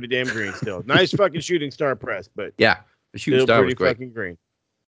 Right, pretty damn green still. Nice fucking shooting star press, but yeah, the shooting star was great. Fucking green.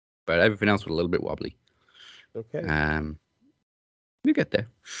 But everything else was a little bit wobbly. Okay. We get there.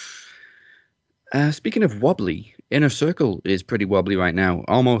 Speaking of wobbly, Inner Circle is pretty wobbly right now,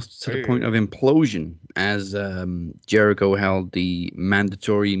 almost to the point of implosion, as Jericho held the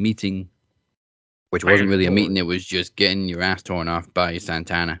mandatory meeting, which wasn't really a meeting. It was just getting your ass torn off by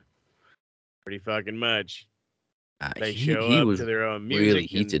Santana. Pretty fucking much. They he show up was to their own music. Really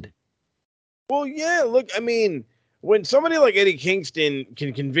heated. Well, yeah, look, I mean, when somebody like Eddie Kingston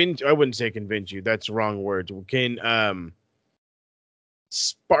can convince, I wouldn't say convince you, that's the wrong word, can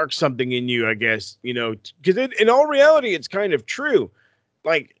spark something in you, I guess, because in all reality, it's kind of true.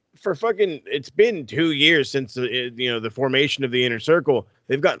 Like, it's been 2 years since the formation of the Inner Circle.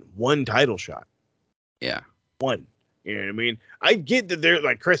 They've gotten one title shot. Yeah. One. You know what I mean? I get that they're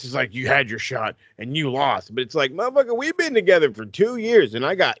like, Chris is like, you had your shot and you lost. But it's like, motherfucker, we've been together for 2 years and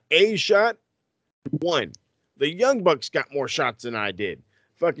I got a shot. One. The Young Bucks got more shots than I did.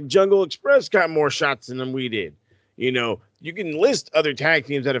 Fucking Jungle Express got more shots than we did. You can list other tag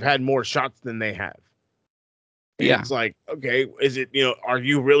teams that have had more shots than they have. And it's like, okay, is it, are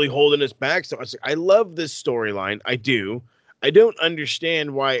you really holding us back? So I love this storyline. I do. I don't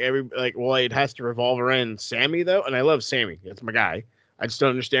understand why it has to revolve around Sammy, though. And I love Sammy. That's my guy. I just don't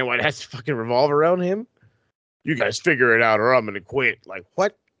understand why it has to fucking revolve around him. You guys figure it out or I'm going to quit. Like,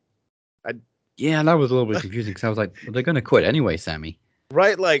 what? Yeah, that was a little bit confusing because I was like, well, they're going to quit anyway, Sammy.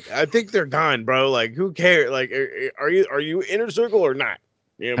 Right? Like, I think they're gone, bro. Like, who cares? Like, are you Inner Circle or not?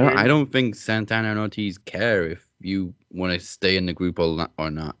 I don't think Santana and Ortiz care if you want to stay in the group or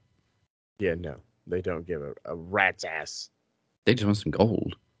not. Yeah, no. They don't give a rat's ass. They just want some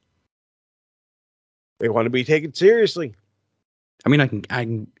gold. They want to be taken seriously. I mean, I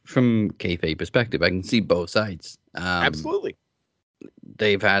can from kayfabe perspective, I can see both sides. Absolutely.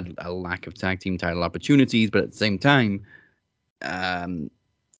 They've had a lack of tag team title opportunities, but at the same time,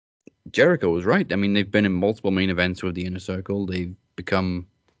 Jericho was right. I mean, they've been in multiple main events with the Inner Circle. They've become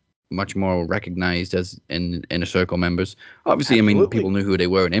much more recognized as Inner Circle members. Obviously, Absolutely. I mean, people knew who they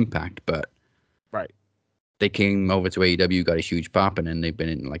were in Impact, but right. They came over to AEW, got a huge pop, and then they've been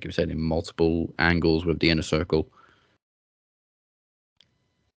in, like you said, in multiple angles with the Inner Circle.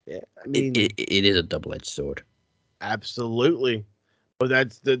 Yeah, I mean, it is a double-edged sword. Absolutely. But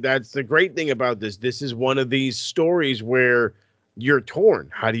that's the great thing about this. This is one of these stories where you're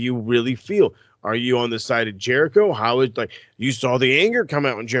torn. How do you really feel? Are you on the side of Jericho? How is, like, you saw the anger come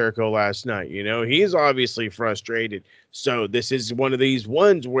out in Jericho last night. You know, he's obviously frustrated. So this is one of these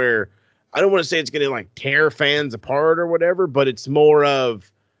ones where I don't want to say it's going to like tear fans apart or whatever, but it's more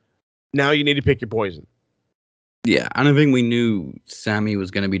of now you need to pick your poison. Yeah, and I think we knew Sammy was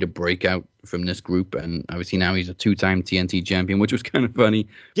going to be the breakout from this group, and obviously now he's a 2-time TNT champion, which was kind of funny.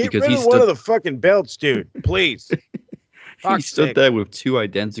 Get because rid of one of the fucking belts, dude, please. He stood there with 2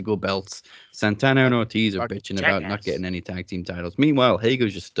 identical belts. Santana and Ortiz are bitching about not getting any tag team titles. Meanwhile, Hager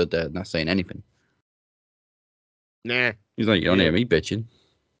just stood there not saying anything. Nah. He's like, you don't hear me bitching.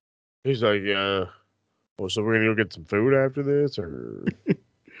 He's like, well, so we're going to go get some food after this? Or...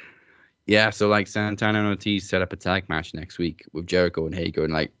 Yeah, so like Santana and Ortiz set up a tag match next week with Jericho and Hager,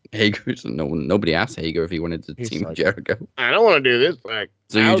 and like Hager's nobody asked Hager if he wanted to team with Jericho. I don't want to do this. Like,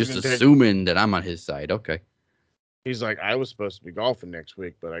 so you're just assuming that I'm on his side, okay? He's like, I was supposed to be golfing next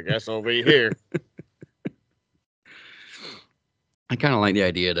week, but I guess I'll be here. I kind of like the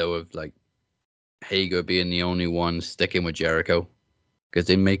idea though of like Hager being the only one sticking with Jericho, because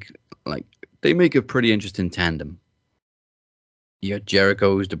they make a pretty interesting tandem. You got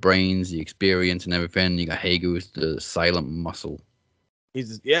Jericho who's the brains, the experience, and everything. You got Hager who's the silent muscle.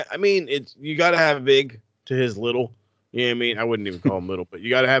 I mean, you got to have a big to his little. You know what I mean? I wouldn't even call him little, but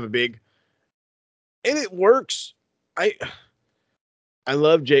you got to have a big. And it works. I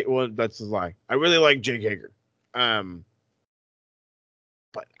love Jake. Well, that's a lie. I really like Jake Hager. But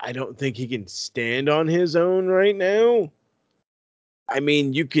I don't think he can stand on his own right now. I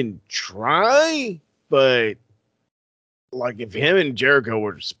mean, you can try, but like if him and Jericho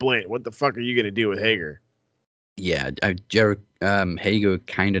were to split, what the fuck are you gonna do with Hager? Yeah, Hager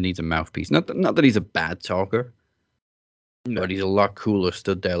kind of needs a mouthpiece. Not that he's a bad talker, but he's a lot cooler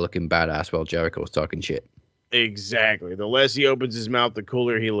stood there looking badass while Jericho's talking shit. Exactly. The less he opens his mouth, the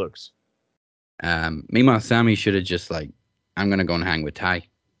cooler he looks. Meanwhile, Sammy should have just like, I'm gonna go and hang with Ty.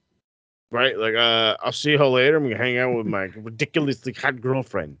 Right? Like, I'll see you later. I'm gonna hang out with my ridiculously hot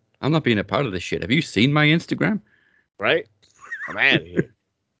girlfriend. I'm not being a part of this shit. Have you seen my Instagram? Right? I'm out of here.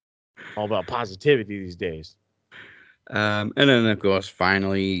 All about positivity these days. And then, of course,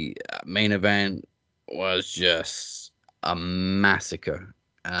 finally, main event was just a massacre.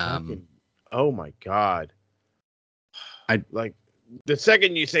 Oh my God. I like the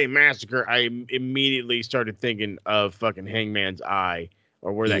second you say massacre, I immediately started thinking of fucking Hangman's Eye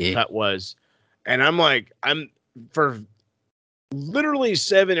or where that cut was. And I'm like, for literally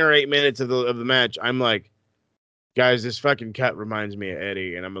 7 or 8 minutes of the match, I'm like, guys, this fucking cut reminds me of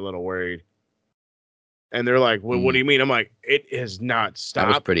Eddie, and I'm a little worried. And they're like, well, what do you mean? I'm like, it has not stopped.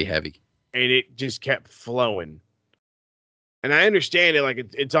 That was pretty heavy. And it just kept flowing. And I understand it, like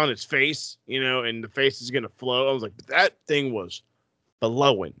it's on its face, you know, and the face is going to flow. I was like, but that thing was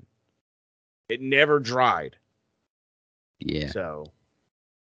flowing. It never dried. Yeah. So.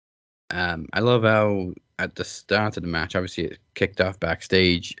 I love how at the start of the match, obviously it kicked off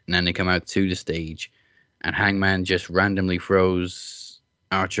backstage, and then they come out to the stage, and Hangman just randomly throws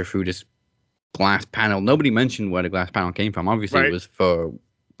Archer through this glass panel. Nobody mentioned where the glass panel came from. Obviously, It was for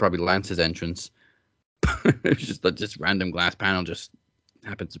probably Lance's entrance. It was just this random glass panel just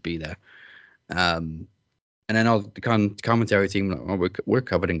happened to be there. And then all the commentary team, like, we're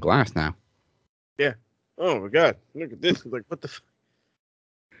covered in glass now. Yeah. Oh my God. Look at this. Like, what the fuck?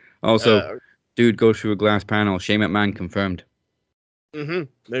 Also, dude goes through a glass panel. Shane McMahon confirmed. There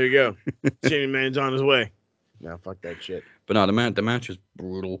you go. Shane McMahon's on his way. No, fuck that shit. But no, the match was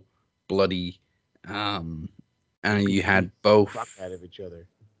brutal, bloody. And you had both. Fuck out of each other.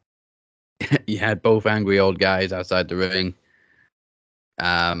 You had both angry old guys outside the ring.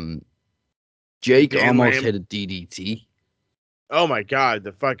 Jake almost hit a DDT. Oh my God,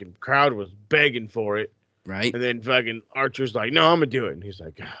 the fucking crowd was begging for it. Right. And then fucking Archer's like, no, I'm gonna do it. And he's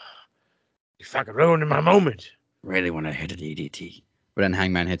like, you fucking ruining my moment. Really want to hit a DDT. But then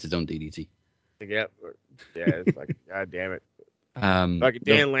Hangman hits his own DDT. Yeah, it's like, God damn it. Fucking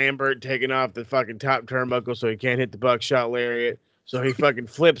Dan Lambert taking off the fucking top turnbuckle so he can't hit the buckshot lariat. So he fucking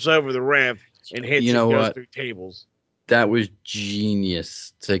flips over the ramp and hits and goes through tables. That was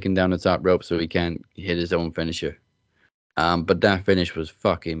genius, taking down the top rope so he can't hit his own finisher. But that finish was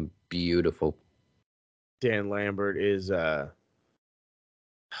fucking beautiful. Dan Lambert is he's a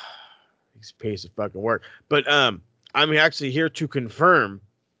piece of fucking work. But I'm actually here to confirm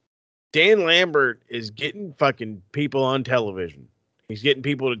Dan Lambert is getting fucking people on television. He's getting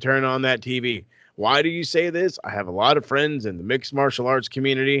people to turn on that TV. Why do you say this? I have a lot of friends in the mixed martial arts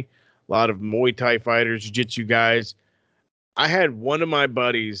community, a lot of Muay Thai fighters, jiu-jitsu guys. I had one of my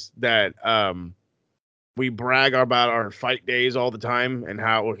buddies that we brag about our fight days all the time and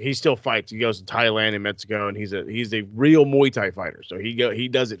how he still fights. He goes to Thailand and Mexico, and he's a real Muay Thai fighter. So he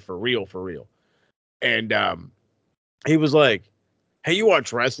does it for real. And he was like, "Hey, you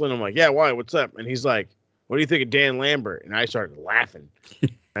watch wrestling?" I'm like, "Yeah, why? What's up?" And he's like, "What do you think of Dan Lambert?" And I started laughing.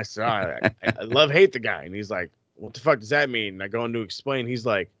 I said, I love-hate the guy. And he's like, "What the fuck does that mean?" And I go on to explain. He's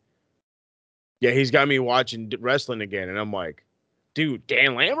like, "Yeah, he's got me watching wrestling again." And I'm like, "Dude,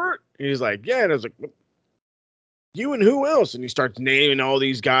 Dan Lambert?" And he's like, "Yeah." And I was like, "You and who else?" And he starts naming all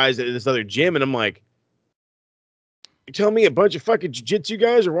these guys at this other gym. And I'm like, "You tell me a bunch of fucking jiu-jitsu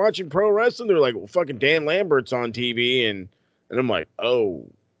guys are watching pro wrestling?" They're like, "Well, fucking Dan Lambert's on TV." And I'm like, "Oh,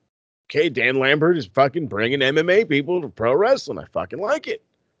 okay, Dan Lambert is fucking bringing MMA people to pro wrestling. I fucking like it."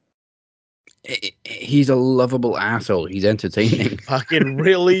 He's a lovable asshole. He's entertaining. He fucking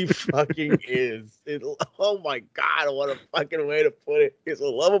really fucking is. Oh my God, what a fucking way to put it. He's a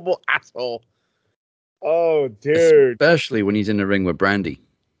lovable asshole. Oh, dude. Especially when he's in the ring with Brandy.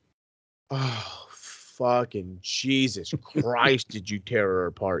 Oh, fucking Jesus Christ, did you tear her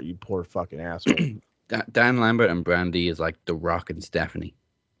apart, you poor fucking asshole. Dan Lambert and Brandy is like The Rock and Stephanie.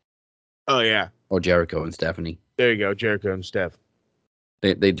 Oh, yeah. Or Jericho and Stephanie. There you go, Jericho and Steph.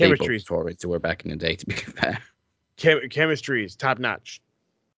 They both for it, so we're back in the day, to be fair. Chemistry is top-notch.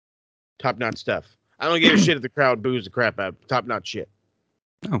 Top-notch stuff. I don't give a shit if the crowd boos the crap out. Top-notch shit.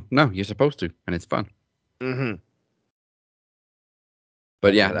 No, you're supposed to, and it's fun. Mm-hmm.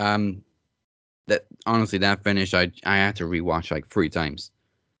 But yeah, that honestly, that finish, I had to rewatch like 3 times.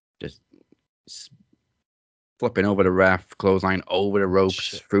 Just flipping over the ref, clothesline over the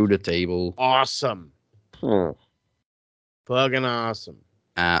ropes, through the table. Awesome. Fucking awesome.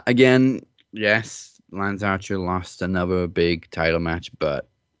 Again, yes, Lance Archer lost another big title match, but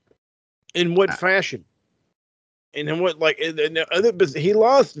in what fashion? And in what, like, he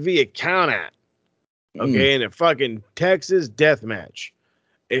lost via count out. Okay, in a fucking Texas death match.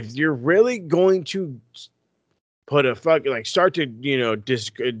 If you're really going to put a fucking, like, start to,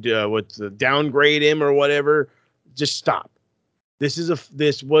 downgrade him or whatever, just stop. This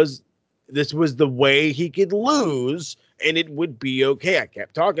was the way he could lose, and it would be okay. I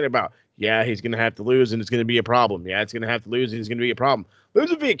kept talking about, yeah, he's going to have to lose, and it's going to be a problem. Yeah, it's going to have to lose, and it's going to be a problem.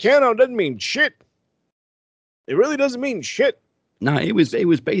 Losing via count-out doesn't mean shit. It really doesn't mean shit. No, it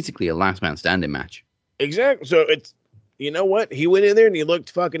was basically a last man standing match. Exactly. So it's, you know what? He went in there and he looked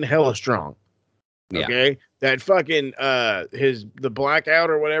fucking hella strong. Okay, yeah. That fucking the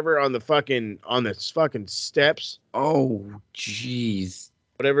blackout or whatever on the fucking steps. Oh, jeez.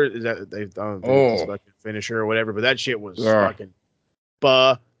 Whatever is that? They've done this fucking finisher or whatever, but that shit was fucking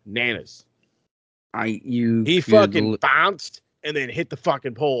bananas. He fucking bounced and then hit the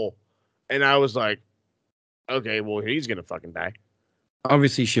fucking pole, and I was like, okay, well, he's gonna fucking die.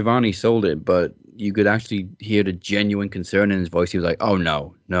 Obviously, Shivani sold it, but you could actually hear the genuine concern in his voice. He was like, "Oh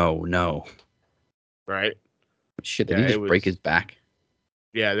no. Right? Shit, did he just break his back?"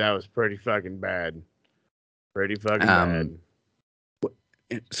 Yeah, that was pretty fucking bad. Pretty fucking bad.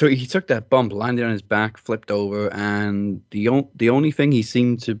 So he took that bump, landed on his back, flipped over, and the only thing he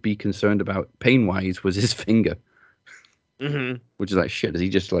seemed to be concerned about pain-wise was his finger. Mm-hmm. Which is like, shit, is he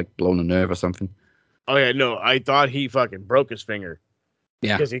just like blown a nerve or something? Oh yeah, no, I thought he fucking broke his finger.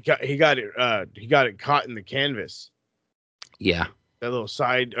 Yeah, because he got it caught in the canvas. Yeah, that little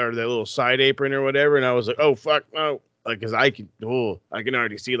side apron or whatever, and I was like, oh fuck no, like because I can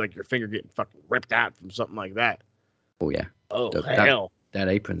already see like your finger getting fucking ripped out from something like that. Oh yeah. Oh hell, that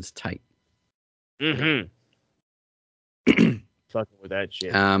apron's tight. Mm-hmm. Fucking with that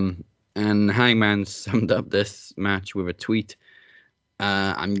shit. And Hangman summed up this match with a tweet.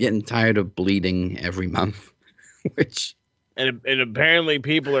 I'm getting tired of bleeding every month, which. And apparently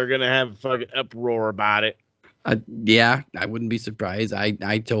people are going to have a fucking uproar about it. Yeah, I wouldn't be surprised.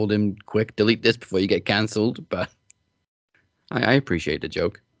 I told him, quick, delete this before you get cancelled, but I appreciate the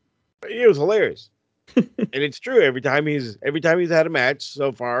joke. It was hilarious. And it's true. Every time he's had a match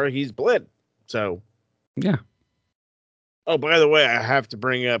so far, he's bled. So. Yeah. Oh, by the way, I have to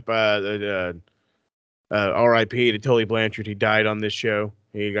bring up R.I.P. to Tully Blanchard. He died on this show.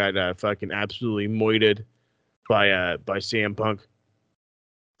 He got fucking absolutely moited by CM Punk.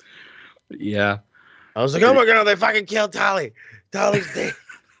 Yeah. I was like, oh my god, they fucking killed Tully. Tully's dead.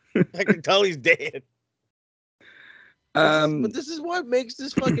 Fucking Tully's dead. But this is what makes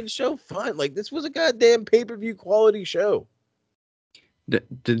this fucking show fun. Like, this was a goddamn pay-per-view quality show.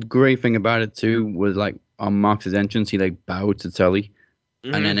 The great thing about it too was, like, on Mox's entrance, he like bowed to Tully,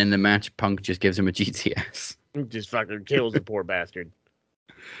 and then in the match, Punk just gives him a GTS. Just fucking kills the poor bastard.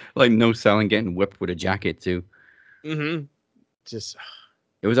 Like, no selling, getting whipped with a jacket too. Mm-hmm.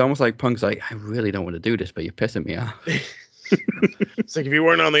 It was almost like Punk's like, I really don't want to do this, but you're pissing me off. It's like, if you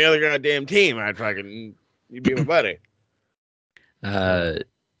weren't on the other goddamn team, you'd be my buddy.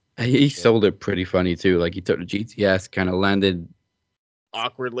 He sold it pretty funny too. Like, he took the GTS, kind of landed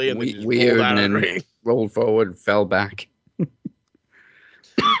awkwardly, and then just weird, rolled out and of the then ring. rolled forward, fell back.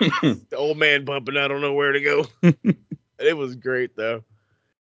 The old man bumping, I don't know where to go. It was great though.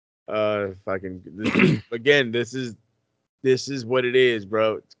 This is what it is,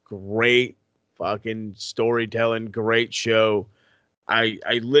 bro. It's great fucking storytelling, great show.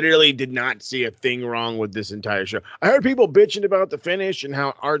 I literally did not see a thing wrong with this entire show. I heard people bitching about the finish and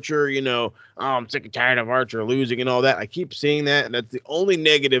how Archer, I'm sick and tired of Archer losing and all that. I keep seeing that, and that's the only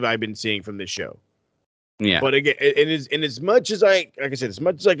negative I've been seeing from this show. Yeah. But again, as much as I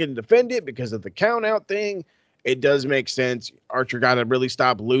can defend it because of the count out thing, it does make sense. Archer got to really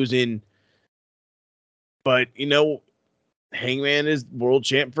stop losing. But, Hangman is world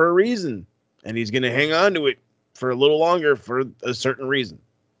champ for a reason, and he's going to hang on to it for a little longer for a certain reason.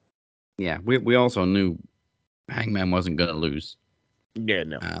 Yeah, we also knew Hangman wasn't going to lose. Yeah,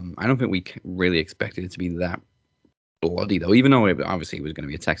 no. I don't think we really expected it to be that bloody, though, even though obviously it was going to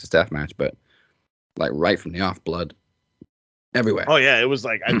be a Texas Death Match, but like right from the off, blood everywhere. Oh, yeah, it was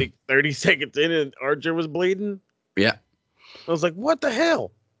like, I think 30 seconds in and Archer was bleeding. Yeah. I was like, what the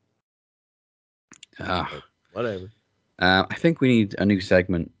hell? Whatever. I think we need a new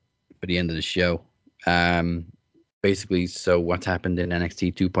segment for the end of the show. Basically, so what happened in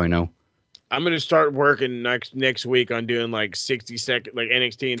NXT 2.0? I'm going to start working next week on doing like 60 second, like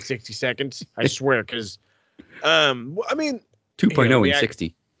NXT in 60 seconds. I swear, because, 2.0 in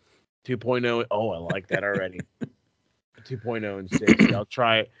 60. 2.0. Oh, I like that already. 2.0 and 60. I'll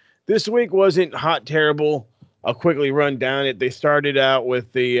try it. This week wasn't hot terrible. I'll quickly run down it. They started out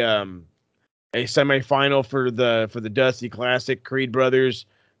with the a semifinal for the Dusty Classic, Creed Brothers,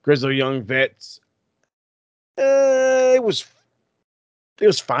 Grizzled Young Vets. It was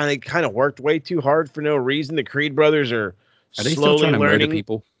fine. They kind of worked way too hard for no reason. The Creed Brothers are they slowly still trying to learning. murder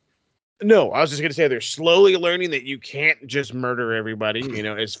people? No, I was just gonna say they're slowly learning that you can't just murder everybody.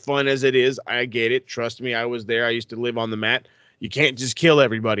 As fun as it is, I get it. Trust me, I was there. I used to live on the mat. You can't just kill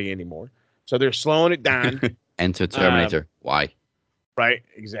everybody anymore. So they're slowing it down. Enter Terminator. Why? Right,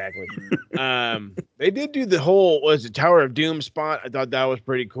 exactly. They did do the whole Tower of Doom spot. I thought that was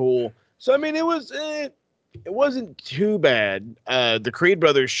pretty cool. So it wasn't too bad. The Creed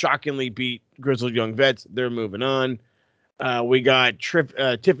Brothers shockingly beat Grizzled Young Vets. They're moving on. We got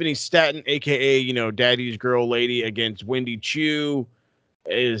Tiffany Staten, aka Daddy's Girl Lady, against Wendy Chu.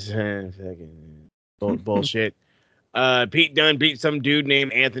 Is fucking bullshit. Pete Dunne beat some dude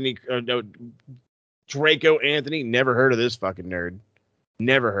named Anthony. Draco Anthony. Never heard of this fucking nerd.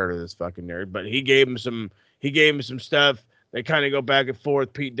 But he gave him some stuff. They kind of go back and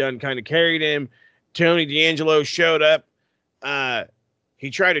forth. Pete Dunne kind of carried him. Tony D'Angelo showed up. He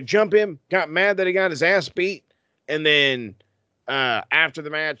tried to jump him. Got mad that he got his ass beat. And then after the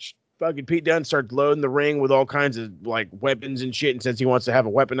match, fucking Pete Dunne started loading the ring with all kinds of like weapons and shit. And since he wants to have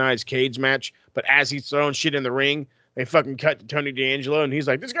a weaponized cage match, but as he's throwing shit in the ring, they fucking cut to Tony D'Angelo, and he's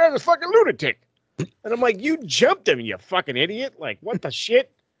like, "This guy's a fucking lunatic." And I'm like, "You jumped him, you fucking idiot! Like, what the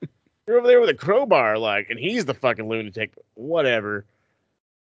shit? You're over there with a crowbar, like, and he's the fucking lunatic." Whatever.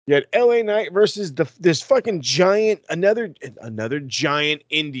 You had LA Knight versus this fucking giant, another giant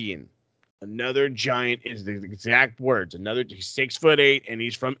Indian. Another giant is the exact words. He's 6'8" and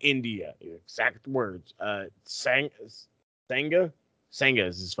he's from India. Exact words. Sangha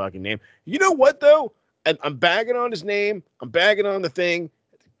is his fucking name. You know what though? I'm bagging on his name. I'm bagging on the thing.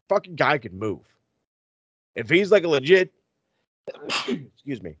 The fucking guy could move. If he's like a legit,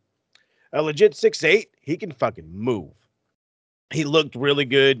 excuse me, a legit 6'8", he can fucking move. He looked really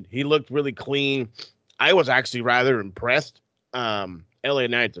good. He looked really clean. I was actually rather impressed. LA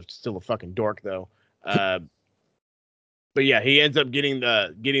Knight's are still a fucking dork though. But yeah, he ends up getting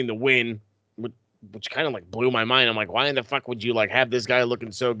the win, which kind of like blew my mind. I'm like, why in the fuck would you like have this guy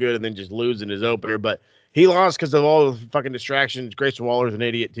looking so good and then just lose in his opener? But He lost because of all the fucking distractions. Grayson Waller's an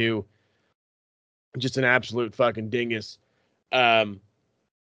idiot too. Just an absolute fucking dingus.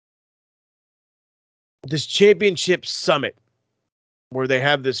 This championship summit where they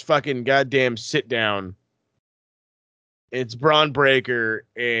have this fucking goddamn sit down. It's Braun Breaker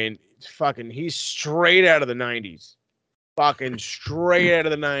and he's straight out of the 90s. Fucking straight out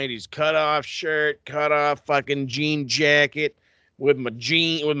of the 90s. Cut off shirt, cut off fucking jean jacket with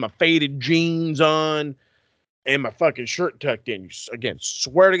my faded jeans on and my fucking shirt tucked in. Again,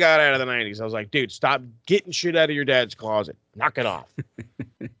 swear to God, out of the 90s. I was like, dude, stop getting shit out of your dad's closet. Knock it off.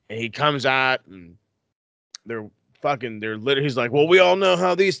 And he comes out and they're literally, he's like, well, we all know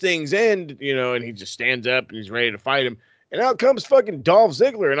how these things end, and he just stands up and he's ready to fight him. And out comes fucking Dolph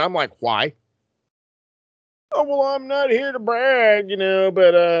Ziggler. And I'm like, why? Oh, well, I'm not here to brag,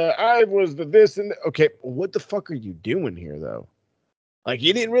 but I was this and that. Okay, what the fuck are you doing here, though? Like,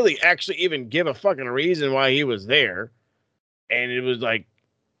 he didn't really actually even give a fucking reason why he was there. And it was like,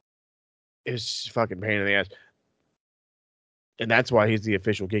 it was fucking pain in the ass. And that's why he's the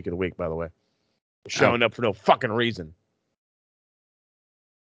official Geek of the Week, by the way. Showing up for no fucking reason.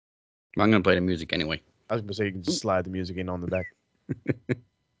 Well, I'm going to play the music anyway. I was going to say you can just slide the music in on the back.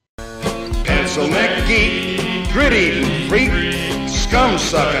 Pencil neck geek, grit-eating freak,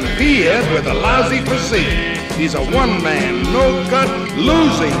 scum-sucking peahead with a lousy physique. He's a one-man, no-cut,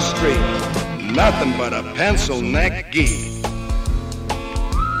 losing streak. Nothing but a pencil neck geek.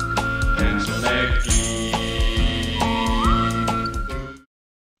 Pencil neck geek.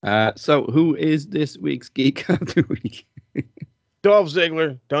 So who is this week's Geek of the Week? Dolph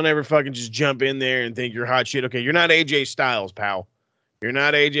Ziggler. Don't ever fucking just jump in there and think you're hot shit. Okay, you're not AJ Styles, pal. You're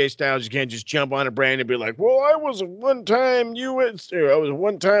not AJ Styles. You can't just jump on a brand and be like, well, I was a one-time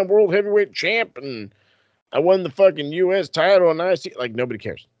world heavyweight champ and I won the fucking U.S. title and like, nobody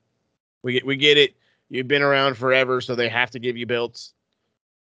cares. We get it. You've been around forever, so they have to give you belts.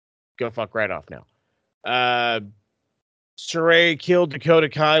 Go fuck right off now. Saray killed Dakota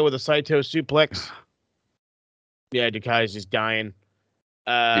Kai with a Saito suplex. Yeah, Dakai's just dying.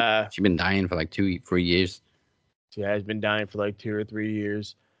 She's been dying for like 2-3 years. She has been dying for like 2 or 3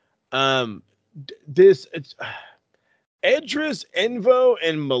 years. It's Edris, Envo,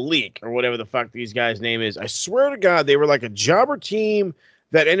 and Malik, or whatever the fuck these guys' name is. I swear to God, they were like a jobber team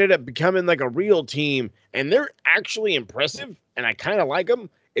that ended up becoming like a real team, and they're actually impressive, and I kind of like them.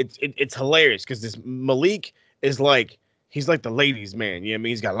 It's hilarious because this Malik is like, he's like the ladies' man. You know what I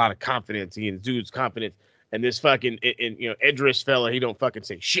mean? He's got a lot of confidence. He exudes confidence. And this fucking, Edris fella, he don't fucking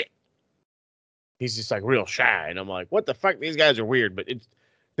say shit. He's just like real shy. And I'm like, what the fuck? These guys are weird, but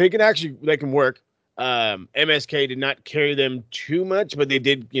they can work. MSK did not carry them too much, but they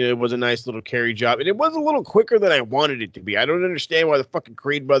did, it was a nice little carry job. And it was a little quicker than I wanted it to be. I don't understand why the fucking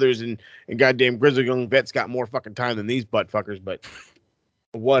Creed brothers and goddamn Grizzly Young Vets got more fucking time than these butt fuckers, but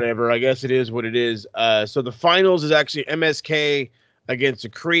whatever. I guess it is what it is. So the finals is actually MSK against the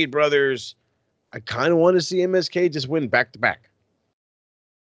Creed brothers. I kind of want to see MSK just win back to back.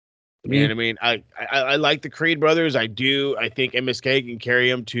 You know what I mean? I like the Creed brothers. I do. I think MSK can carry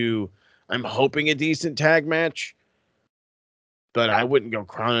them to, I'm hoping, a decent tag match. But I wouldn't go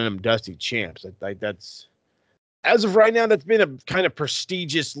crowning them Dusty champs. That's, as of right now, that's been a kind of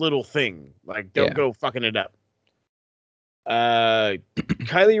prestigious little thing. Like, don't go fucking it up.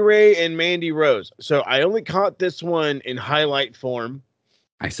 Kylie Ray and Mandy Rose. So I only caught this one in highlight form.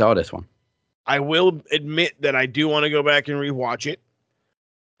 I saw this one. I will admit that I do want to go back and rewatch it.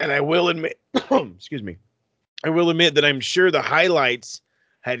 And I will admit, excuse me, I will admit that I'm sure the highlights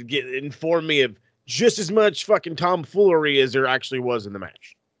had informed me of just as much fucking tomfoolery as there actually was in the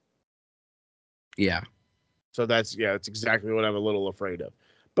match. Yeah. So that's exactly what I'm a little afraid of.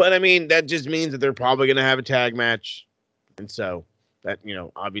 But I mean, that just means that they're probably going to have a tag match. And so that,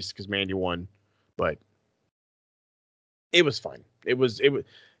 obviously because Mandy won, but it was fine. It was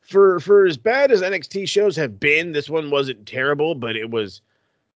for as bad as NXT shows have been, this one wasn't terrible, but it was,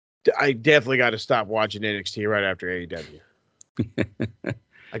 I definitely got to stop watching NXT right after AEW.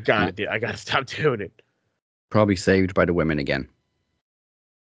 I got to stop doing it. Probably saved by the women again.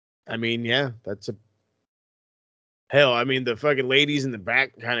 I mean, yeah, hell, I mean, the fucking ladies in the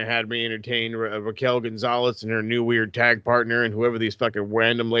back kind of had me entertained. Raquel Gonzalez and her new weird tag partner and whoever these fucking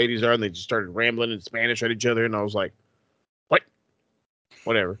random ladies are, and they just started rambling in Spanish at each other, and I was like, what?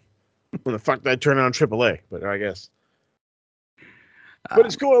 Whatever. When the fuck did I turn on AAA? But I guess. But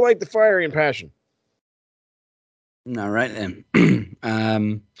it's cool. I like the fire and passion. All right, then. Wait a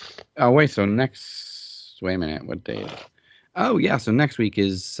minute. What day is it? Oh, yeah. So next week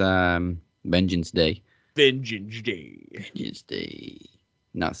is Vengeance Day. Vengeance Day.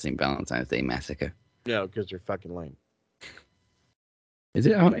 Not St. Valentine's Day Massacre. No, because they're fucking lame. Is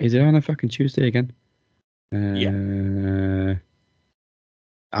it on a fucking Tuesday again? Yeah.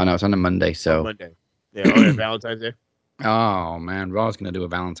 Oh no, it's on a Monday. So On Monday. Yeah. Oh yeah, Valentine's Day. Oh man, Raw's gonna do a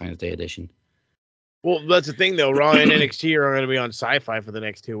Valentine's Day edition. Well, that's the thing though. Raw and NXT are going to be on Sci-Fi for the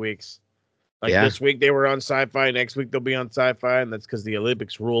next 2 weeks. Like Yeah. this week they were on Sci-Fi. Next week they'll be on Sci-Fi, and that's because the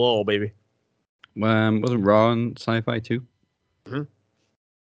Olympics rule all, baby. Wasn't Raw on Sci-Fi too? Mm-hmm.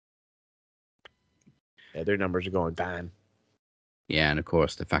 Yeah, their numbers are going down. Yeah, and of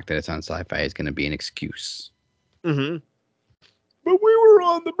course the fact that it's on Sci-Fi is gonna be an excuse. Mm-hmm. But we were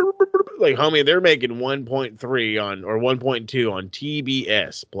on the like, homie. They're making 1.3 on or 1.2 on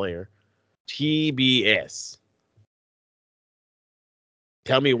TBS player. TBS.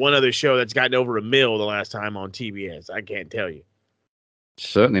 Tell me one other show that's gotten over $1 million the last time on TBS. I can't tell you.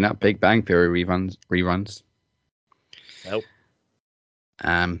 Certainly not Big Bang Theory reruns. Nope.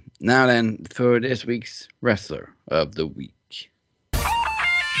 Now then, for this week's Wrestler of the Week.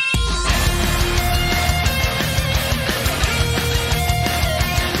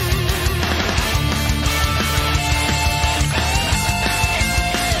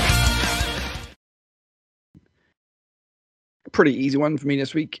 Pretty easy one for me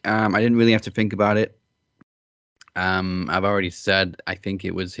this week. I didn't really have to think about it. I've already said I think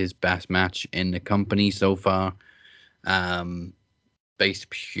it was his best match in the company so far. Based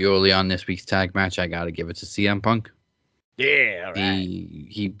purely on this week's tag match, I got to give it to CM Punk. Yeah, all right.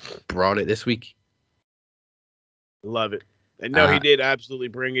 He brought it this week. Love it. And no, he did absolutely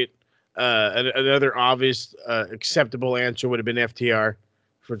bring it. Another obvious, acceptable answer would have been FTR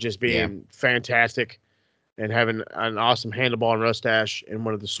for just being fantastic and having an awesome handlebar and mustache and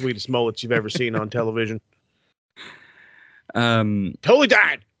one of the sweetest mullets you've ever seen on television. Totally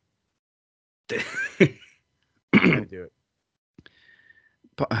died. Had to do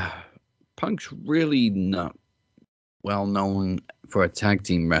it. Punk's really not well known for a tag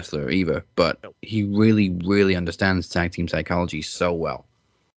team wrestler either, but he really, really understands tag team psychology so well.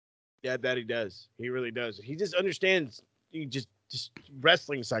 Yeah, that he does. He really does. He just understands just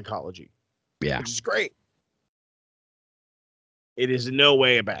wrestling psychology. Yeah. Which is great. It is in no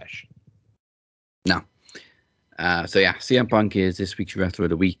way a bash. No. So yeah, CM Punk is this week's Wrestler of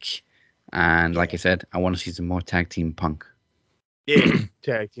the Week. And like I said, I want to see some more tag team Punk. Yeah,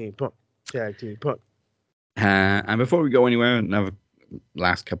 tag team Punk. Tag team Punk. And before we go anywhere, another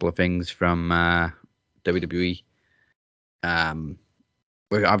last couple of things from WWE.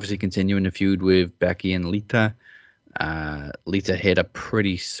 We're obviously continuing the feud with Becky and Lita. Lita hit a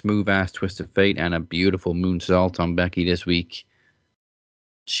pretty smooth-ass twist of fate and a beautiful moonsault on Becky this week.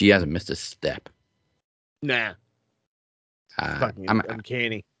 She hasn't missed a step. Nah. Fucking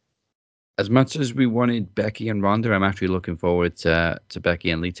uncanny. As much as we wanted Becky and Ronda, I'm actually looking forward to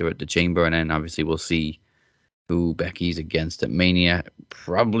Becky and Lita at the Chamber, and then obviously we'll see who Becky's against at Mania.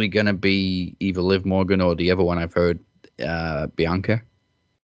 Probably going to be either Liv Morgan or the other one I've heard, Bianca.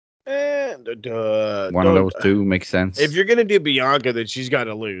 And one of those two makes sense. If you're going to do Bianca, then she's got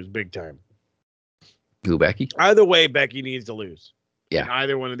to lose big time. Who, Becky? Either way, Becky needs to lose. Yeah. In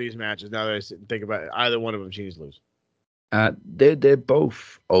either one of these matches. Now that I sit and think about it, either one of them, she needs to lose. They're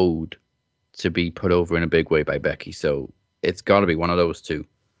both owed to be put over in a big way by Becky, so it's got to be one of those two.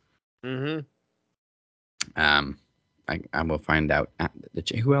 Mm-hmm. I will find out.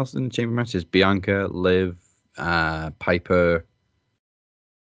 Who else in the Chamber match is Bianca, Liv, Piper.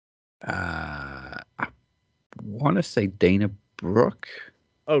 I want to say Dana Brooke.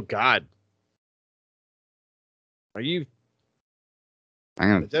 Oh God, are you?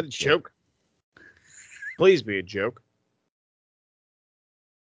 Is that a joke? Please be a joke.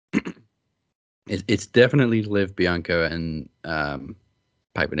 It's definitely Liv, Bianca, and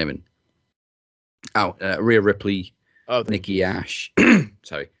Piper Niven. Oh, Rhea Ripley, Nikki Ash.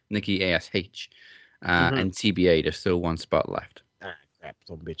 Sorry, Nikki ASH, and TBA. There's still one spot left. Ah, crap,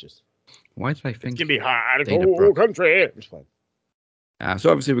 some bitches. Why did I think it's gonna be hard to the whole country? It's fine.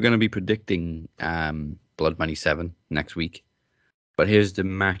 So obviously we're going to be predicting Blood Money 7 next week. But here's the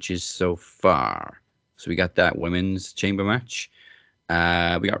matches so far. So we got that women's chamber match.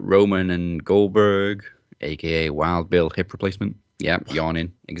 We got Roman and Goldberg, a.k.a. Wild Bill hip replacement. Yep,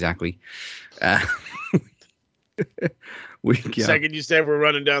 yawning. Exactly. We got, the second you said we're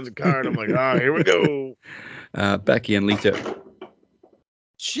running down the card, I'm like, oh, here we go. Becky and Lita.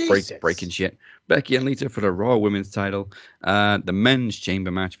 Breaking shit. Becky and Lita for the Raw Women's title. The men's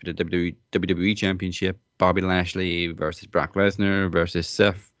chamber match for the WWE Championship. Bobby Lashley versus Brock Lesnar versus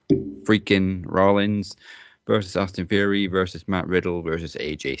Seth freaking Rollins versus Austin Theory versus Matt Riddle versus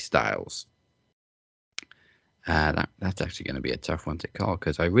AJ Styles. That's actually going to be a tough one to call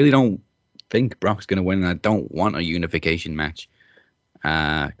because I really don't think Brock's going to win, and I don't want a unification match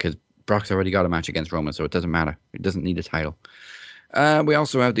because Brock's already got a match against Roman, so it doesn't matter. It doesn't need a title. We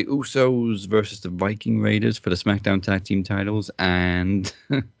also have the Usos versus the Viking Raiders for the SmackDown Tag Team titles, and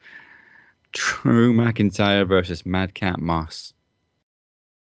Drew McIntyre versus Madcap Moss.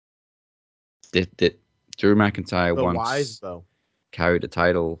 Drew McIntyre once carried the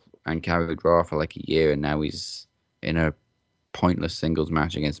title and carried Raw for like a year, and now he's in a pointless singles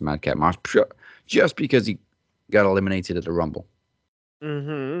match against Madcap Moss just because he got eliminated at the Rumble.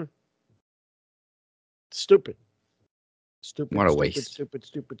 Mm-hmm. Stupid. What a waste.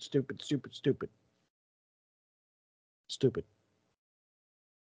 Stupid.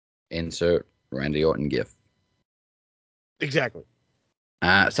 Insert Randy Orton gif. Exactly.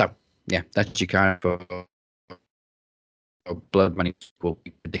 So, yeah, that's your card for Blood Money. We'll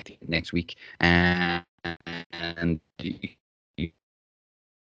be predicting next week. And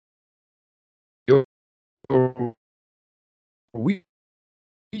we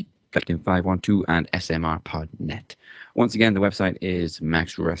Captain 512 and SMRPodNet. Once again, the website is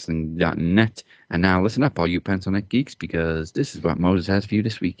maxwrestling.net. And now listen up, all you pencil neck geeks, because this is what Moses has for you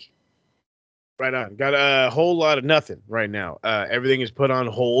this week. Right on. Got a whole lot of nothing right now. Everything is put on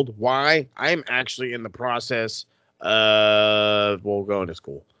hold. Why? I'm actually in the process of going to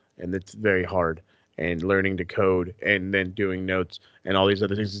school, and it's very hard. And learning to code and then doing notes and all these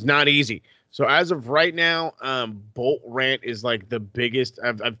other things is not easy. So as of right now, Bolt Rant is like the biggest.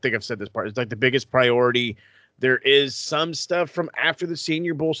 I think I've said this part. It's like the biggest priority. There is some stuff from after the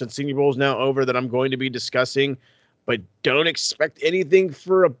Senior Bowl, since Senior Bowl is now over, that I'm going to be discussing, but don't expect anything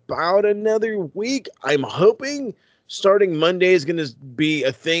for about another week. I'm hoping starting Monday is going to be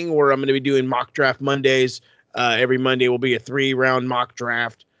a thing where I'm going to be doing mock draft Mondays. Every Monday will be a 3-round mock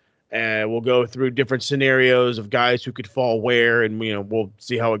draft. We'll go through different scenarios of guys who could fall where, and we'll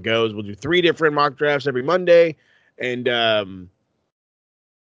see how it goes. We'll do 3 different mock drafts every Monday, and I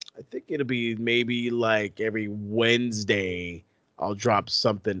think it'll be maybe like every Wednesday I'll drop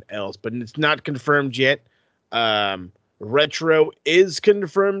something else, but it's not confirmed yet. Retro is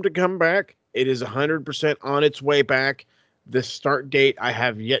confirmed to come back. It is 100% on its way back. The start date, I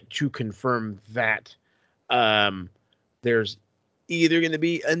have yet to confirm that. There's either going to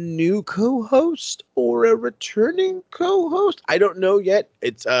be a new co-host or a returning co-host. I don't know yet.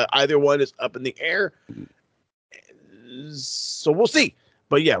 It's either one is up in the air. So we'll see.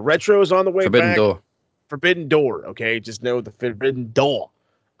 But yeah, Retro is on the way back. Forbidden Door. Okay, just know the Forbidden Door.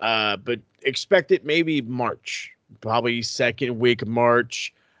 But expect it maybe March, probably second week of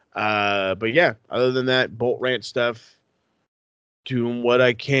March. But yeah, other than that, Bolt Rant stuff. Doing what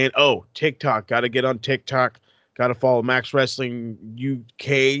I can. Oh, TikTok. Got to get on TikTok. Got to follow Max Wrestling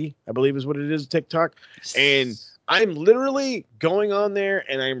UK, I believe is what it is, TikTok. And I'm literally going on there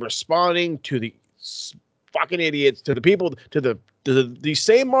and I'm responding to the fucking idiots, to the people, to the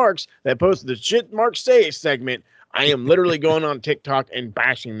same marks that posted the shit Mark Say segment. I am literally going on TikTok and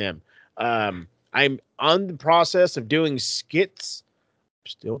bashing them. I'm on the process of doing skits.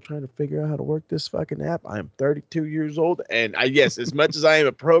 Still trying to figure out how to work this fucking app. I am 32 years old. And yes, as much as I am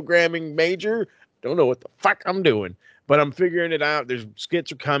a programming major, don't know what the fuck I'm doing, but I'm figuring it out. There's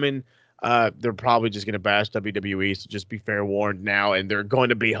skits are coming. They're probably just going to bash WWE, so just be fair warned now, and they're going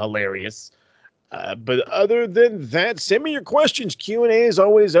to be hilarious. But other than that, send me your questions. Q&A is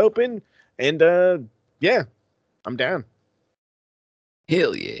always open, and yeah, I'm down.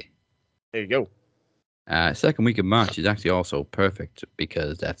 Hell yeah. There you go. Second week of March is actually also perfect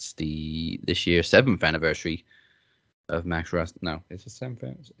because that's this year's 7th anniversary of Max Wrestling. No, it's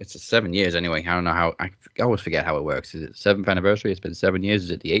a 7 years anyway. I don't know how. I always forget how it works. Is it 7th anniversary? It's been 7 years.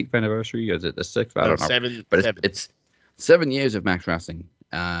 Is it the 8th anniversary? Or is it the 6th? I don't know. But it's 7 years of Max Wrestling.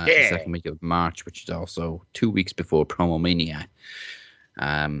 The second week of March, which is also 2 weeks before Promo Mania.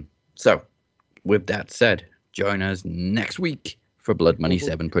 So, with that said, join us next week for Blood Money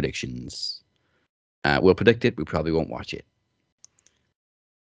 7 predictions. We'll predict it. We probably won't watch it.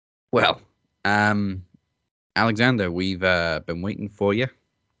 Well, Alexander, we've been waiting for you.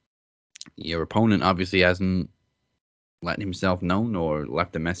 Your opponent obviously hasn't let himself known or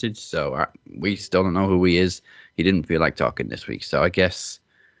left a message, so we still don't know who he is. He didn't feel like talking this week, so I guess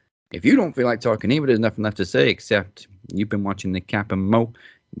if you don't feel like talking either, there's nothing left to say except you've been watching the Cap and Mo.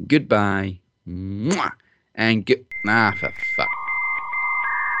 Goodbye. Mwah. And for fuck.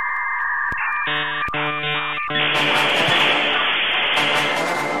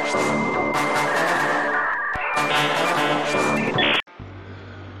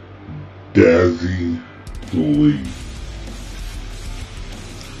 Dazzy Lee.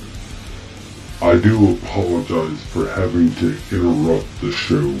 I do apologize for having to interrupt the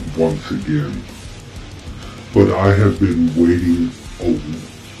show once again, but I have been waiting a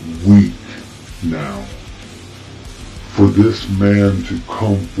week now for this man to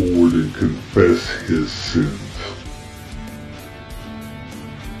come forward and confess his sins.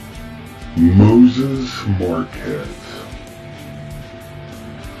 Moses Marquez,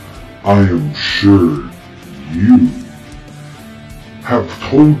 I am sure you have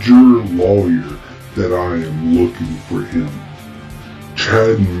told your lawyer that I am looking for him.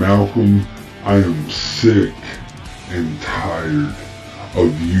 Chad Malcolm, I am sick and tired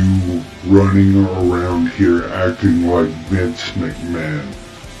of you running around here acting like Vince McMahon.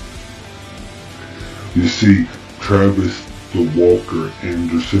 You see, Travis the Walker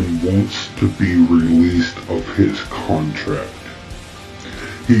Anderson wants to be released of his contract.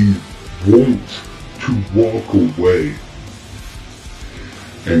 He wants to walk away.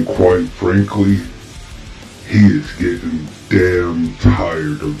 And quite frankly, he is getting damn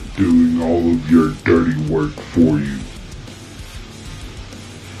tired of doing all of your dirty work for you.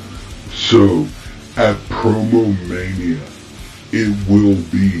 So, at Promo Mania, it will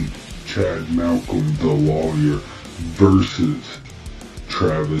be Chad Malcolm the lawyer versus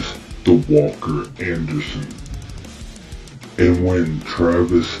Travis the Walker Anderson. And when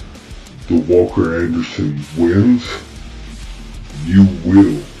Travis the Walker Anderson wins, you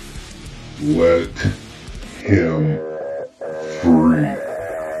will let him free.